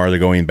and Bill Maher, they're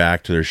going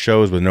back to their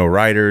shows with no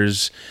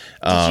writers.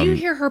 Did you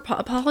hear her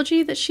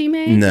apology that she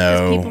made?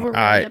 No, because people were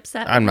really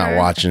upset I'm with not her.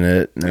 watching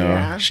it.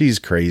 No, she's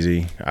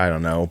crazy. I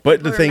don't know.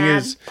 But the thing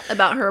is,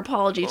 about her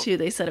apology too,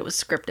 they said it was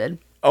scripted.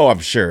 Oh, I'm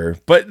sure.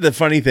 But the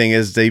funny thing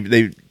is,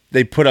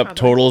 they put up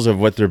totals of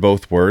what they're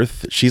both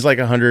worth. She's like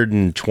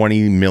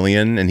 120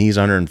 million, and he's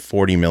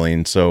 140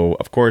 million. So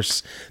of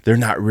course they're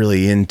not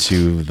really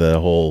into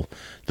the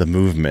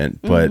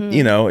movement. But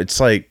it's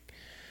like,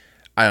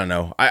 I don't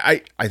know.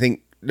 I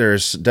think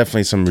there's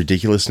definitely some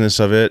ridiculousness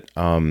of it.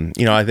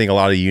 I think a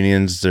lot of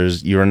unions,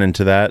 you run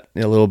into that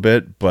a little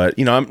bit, but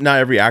not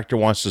every actor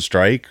wants to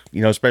strike,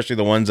 especially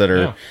the ones that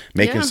are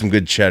making some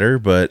good cheddar.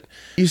 But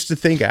I used to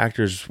think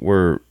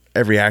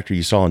every actor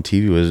you saw on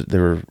TV they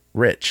were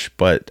rich,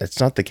 but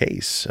that's not the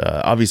case.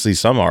 Obviously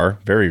some are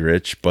very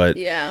rich, but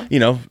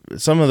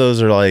some of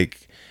those are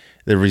like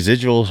the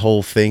residual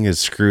whole thing is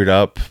screwed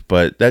up,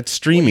 but that's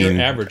streaming. Well,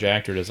 your average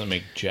actor doesn't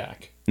make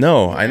jack.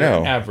 No, I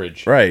know.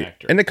 Average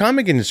actor. And the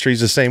comic industry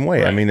is the same way.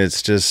 Right. I mean,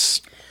 it's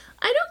just...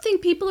 I don't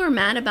think people are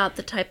mad about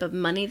the type of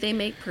money they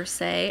make per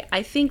se.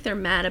 I think they're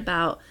mad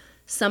about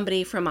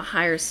somebody from a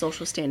higher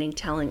social standing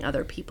telling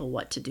other people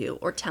what to do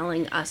or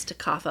telling us to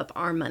cough up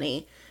our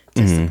money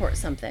to support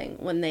something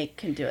when they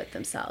can do it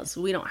themselves.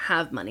 We don't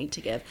have money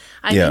to give.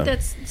 I think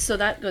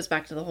that goes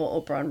back to the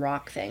whole Oprah and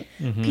Rock thing.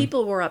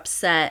 People were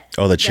upset.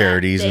 Oh, the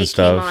charities and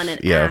stuff. They came on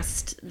and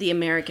asked the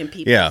American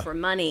people for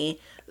money.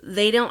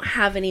 They don't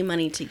have any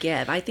money to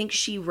give. I think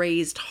she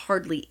raised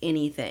hardly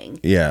anything.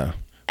 Yeah.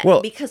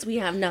 Well, because we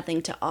have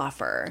nothing to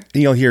offer.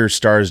 You'll hear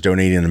stars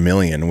donating $1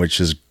 million, which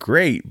is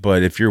great,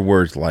 but if you're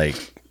worth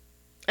like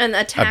and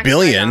a tax $1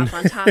 billion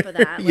on top of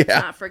that, let's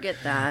not forget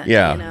that.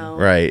 Yeah.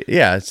 Right.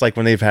 Yeah. It's like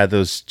when they've had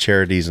those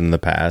charities in the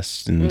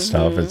past and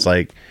stuff. It's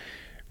like,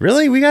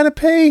 really, we got to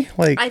pay?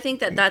 Like, I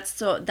think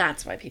that's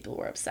why people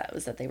were upset,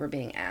 was that they were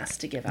being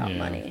asked to give out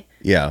money.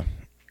 Yeah.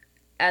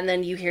 And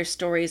then you hear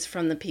stories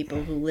from the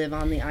people who live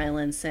on the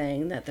island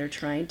saying that they're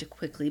trying to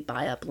quickly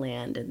buy up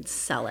land and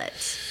sell it.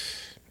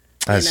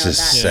 That's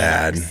just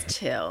sad.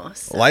 Too,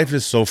 so. Life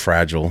is so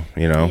fragile,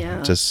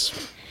 Yeah. Just.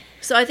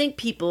 So I think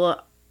people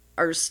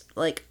are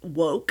like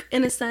woke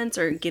in a sense,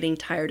 or getting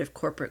tired of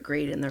corporate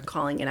greed, and they're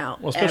calling it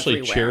out. Well, especially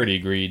everywhere. charity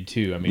greed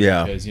too. I mean,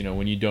 because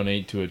when you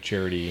donate to a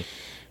charity,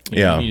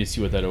 you need to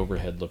see what that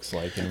overhead looks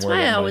like and where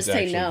that money's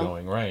actually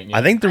going. Right.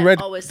 I think the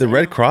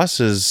Red Cross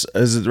is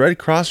it the Red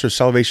Cross or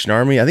Salvation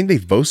Army? I think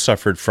they've both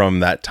suffered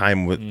from that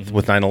time with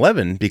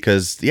 9/11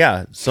 because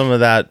some of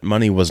that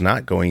money was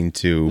not going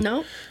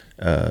to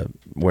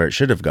where it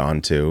should have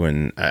gone to,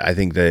 and I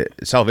think that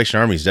Salvation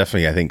Army's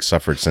definitely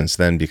suffered since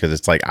then because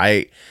it's like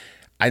I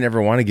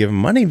never want to give them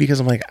money because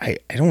I'm like I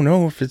don't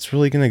know if it's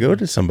really going to go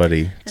to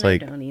somebody. It's and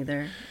like I don't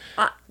either.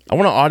 I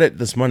want to audit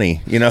this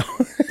money, And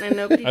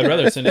I'd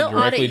rather send it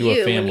directly to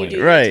a family. When you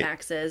do your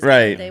taxes,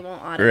 right. They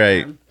won't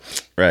audit them.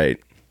 Right.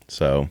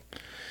 So,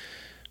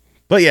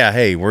 but yeah,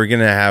 hey, we're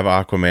gonna have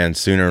Aquaman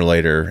sooner or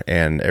later,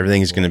 and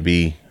everything's gonna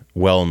be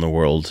well in the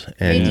world.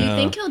 And Hey, do you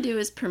think he'll do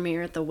his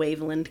premiere at the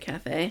Waveland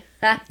Cafe?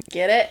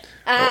 Get it?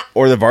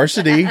 or the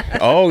Varsity?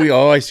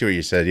 Oh, I see what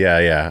you said.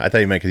 Yeah. I thought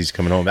you meant because he's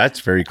coming home.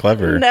 That's very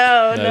clever.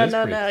 No.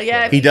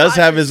 Yeah, he does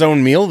have his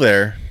own meal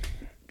there.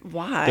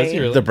 Why? Does he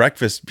really? The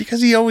breakfast,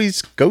 because he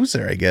always goes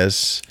there, I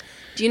guess.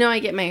 Do you know I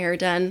get my hair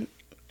done?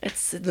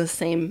 It's the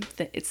same.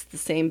 It's the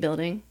same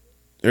building.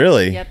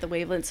 Really? Yeah, at the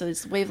Waveland. So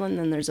it's Waveland,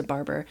 then there's a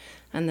barber,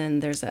 and then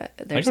there's I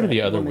go to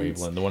the other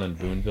Waveland, the one in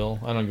Boonville.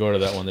 I don't go to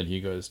that one that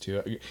he goes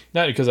to.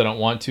 Not because I don't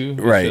want to.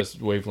 It's just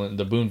Waveland.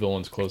 The Boonville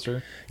one's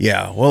closer.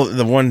 Yeah. Well,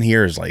 the one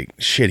here is like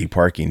shitty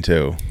parking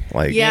too.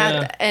 Like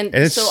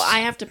and so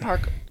I have to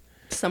park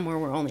somewhere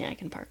where only I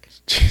can park.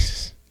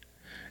 Jesus.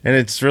 And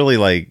it's really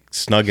like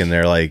snug in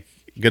there. Like,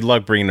 good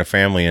luck bringing a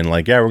family in.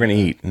 Like, we're gonna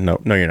eat. No,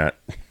 you're not.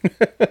 You're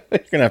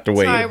gonna have to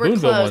wait. Sorry, we're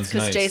Boonville closed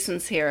because nice.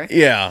 Jason's here.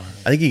 Yeah,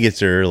 I think he gets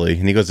there early,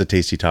 and he goes to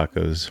Tasty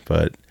Tacos.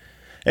 But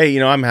hey,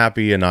 I'm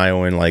happy an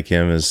Iowan like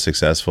him is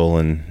successful,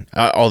 and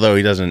although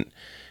he doesn't,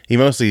 he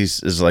mostly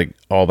is like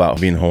all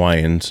about being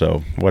Hawaiian.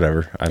 So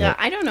whatever.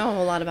 I don't know a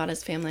whole lot about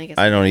his family. I guess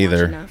I don't didn't watch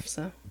either. Enough,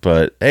 so.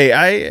 But hey,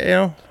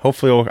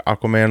 hopefully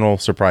Aquaman will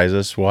surprise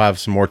us. We'll have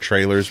some more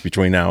trailers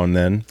between now and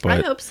then. But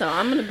I hope so.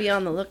 I'm gonna be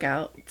on the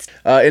lookout.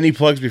 any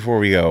plugs before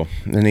we go?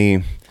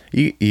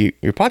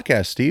 Your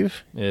podcast,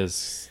 Steve,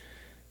 is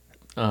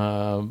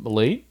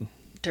late.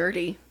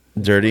 Dirty.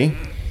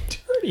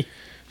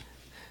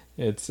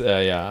 It's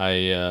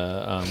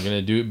I'm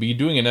gonna be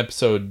doing an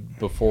episode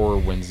before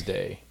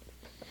Wednesday.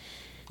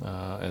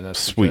 And that's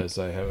Sweet. Because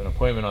I have an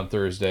appointment on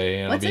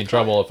Thursday, and What's I'll be it in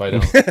trouble if I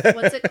don't.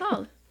 What's it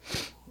called?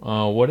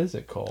 What is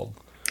it called?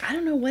 I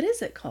don't know. What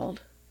is it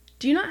called?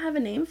 Do you not have a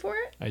name for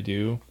it? I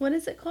do. What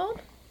is it called?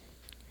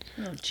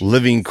 Oh, geez.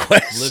 Living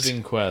Quest.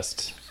 Living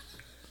Quest.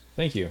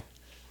 Thank you.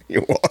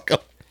 You're welcome.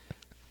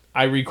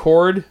 I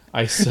record,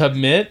 I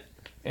submit,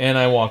 and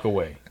I walk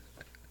away.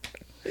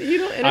 You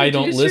don't. I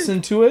don't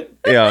listen to it.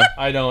 Yeah.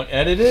 I don't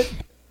edit it.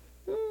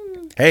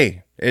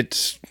 Hey,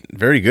 it's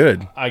very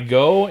good. I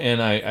go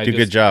and I Do a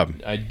good job.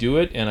 I do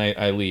it and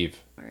I leave.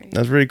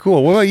 That's very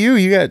cool. What about you?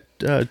 You got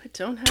I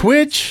don't have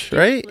Twitch,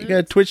 right? You got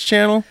a Twitch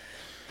channel?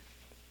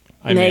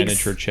 I Megs.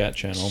 manage her chat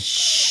channel.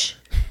 Shh.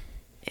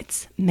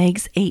 It's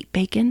Meg's 8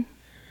 Bacon.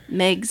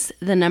 Meg's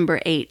the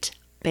number 8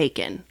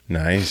 Bacon.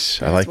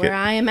 Nice. I That's like where it.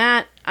 I am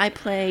at. I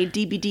play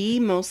DBD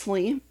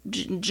mostly.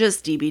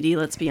 Just DBD,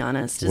 let's be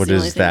honest. What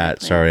is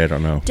that? Sorry, I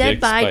don't know. Dead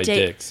Dicks by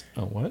Day. Dicks.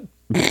 Oh, what?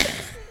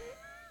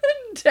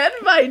 Dead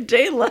by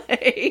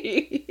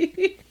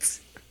Daylight.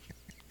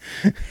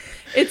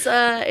 It's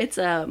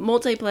a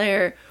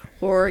multiplayer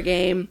horror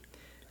game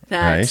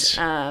that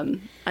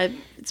Nice.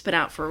 it's been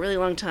out for a really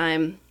long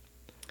time.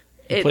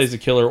 He plays a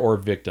killer or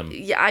victim.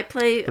 Yeah, I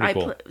play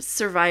cool.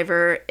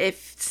 Survivor.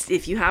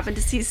 If you happen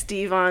to see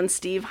Steve on,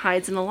 Steve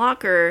hides in a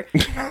locker.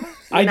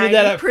 I did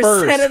that at 90%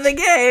 first. of the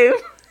game.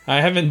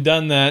 I haven't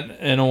done that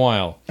in a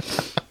while.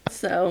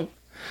 So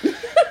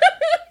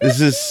Is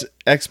this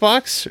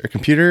Xbox or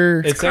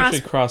computer? It's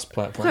actually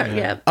cross-platform.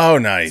 yeah. Oh,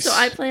 nice. So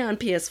I play on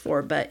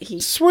PS4, but he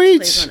Sweet.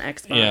 plays on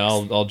Xbox. Yeah,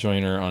 I'll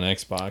join her on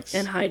Xbox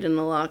and hide in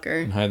the locker.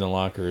 and hide in the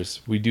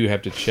lockers. We do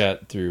have to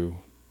chat through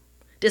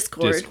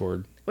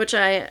Discord. Which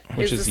is the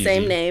is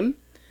same easy. name.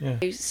 Yeah.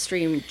 I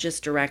stream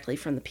just directly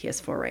from the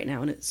PS4 right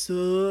now, and it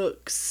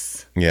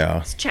sucks. Yeah.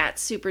 This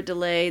chat's super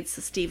delayed,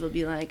 so Steve will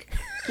be like,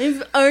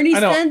 "I've already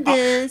said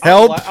this."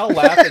 Help. I'll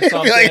laugh at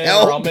something Like,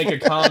 help. or I'll make a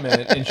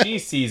comment, and she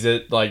sees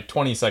it like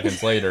 20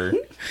 seconds later.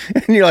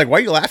 And you're like, why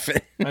are you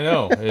laughing? I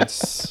know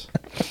it's.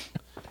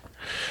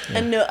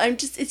 And no,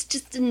 it's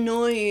just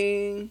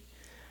annoying.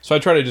 So I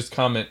try to just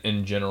comment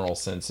in general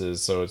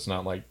senses, so it's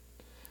not like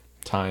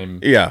time.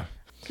 Yeah.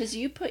 Because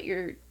you put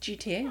your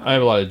GTA on. I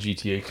have a lot of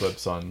GTA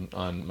clips on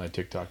my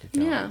TikTok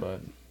account, Yeah.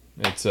 but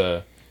it's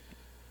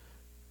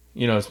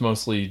it's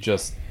mostly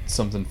just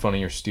something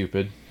funny or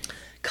stupid.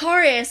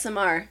 Car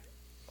ASMR.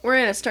 We're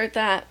gonna start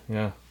that.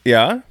 Yeah,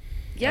 Yeah.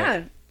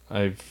 Yeah.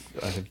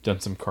 I've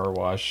done some car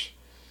wash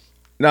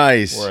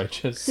Nice. where I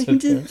just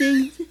sit there.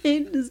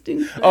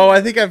 Oh,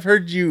 I think I've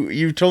heard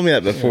you told me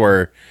that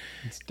before.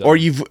 It's done. Or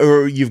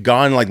you've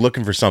gone like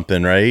looking for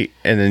something, right?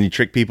 And then you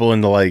trick people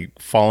into like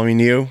following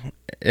you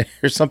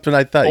or something.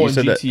 I thought you in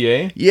said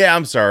GTA? that. Yeah,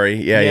 I'm sorry.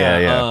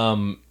 Yeah.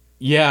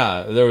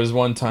 Yeah, there was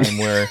one time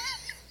where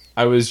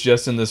I was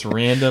just in this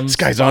random this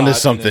guy's onto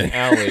something in an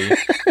alley,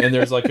 and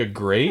there's like a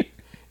grate,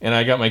 and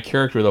I got my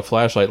character with a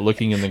flashlight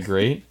looking in the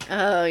grate.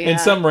 Oh yeah. And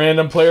some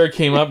random player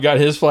came up, got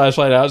his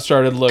flashlight out,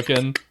 started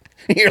looking.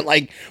 You're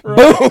like,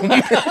 boom.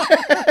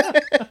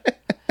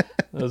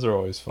 Those are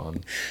always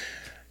fun.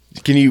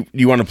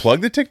 You want to plug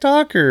the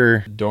TikTok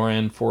or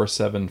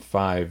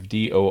Doran475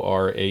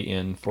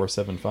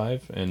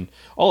 DORAN475, and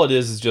all it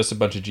is just a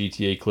bunch of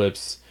GTA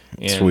clips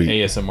and Sweet.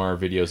 ASMR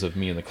videos of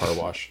me in the car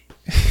wash.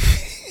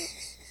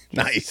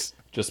 Nice.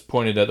 Just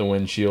pointed at the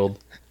windshield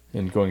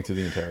and going through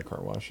the entire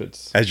car wash.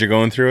 It's as you're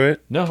going through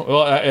it. No,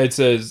 well, it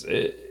says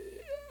it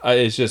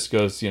just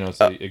goes, it's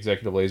the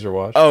executive laser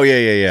wash. Oh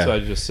yeah. So I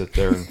just sit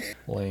there and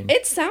lame.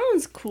 It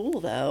sounds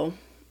cool though.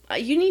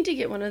 You need to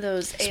get one of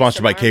those.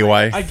 Sponsored by KY.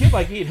 I get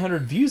like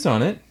 800 views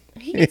on it.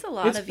 He gets a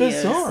lot of views.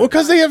 Bizarre. Well,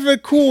 because they have the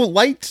cool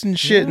lights and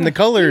shit and the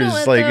colors. You know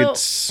what, like though?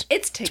 it's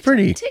TikTok.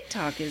 pretty.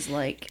 TikTok is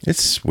like.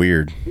 It's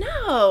weird.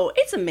 No,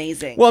 it's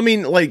amazing. Well, I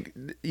mean, like,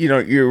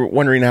 you're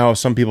wondering how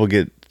some people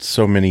get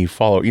so many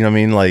followers. You know what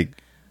I mean?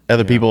 Like,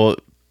 other people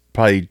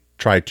probably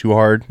try too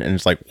hard, and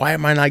it's like, why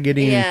am I not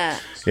getting? Yeah.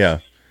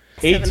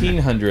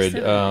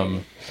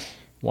 1,800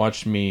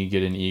 watched me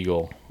get an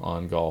eagle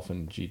on golf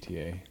and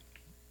GTA.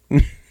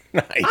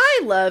 Nice.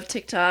 I love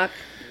TikTok.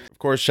 Of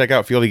course, check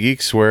out Field of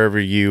Geeks wherever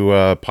you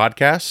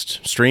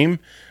podcast, stream,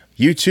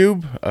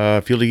 YouTube,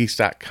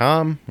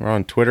 fieldofgeeks.com. We're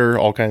on Twitter,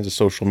 all kinds of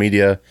social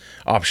media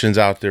options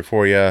out there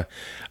for you.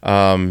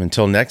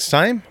 Until next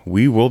time,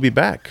 we will be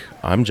back.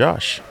 I'm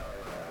Josh.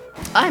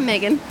 I'm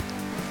Megan.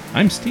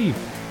 I'm Steve.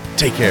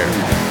 Take care.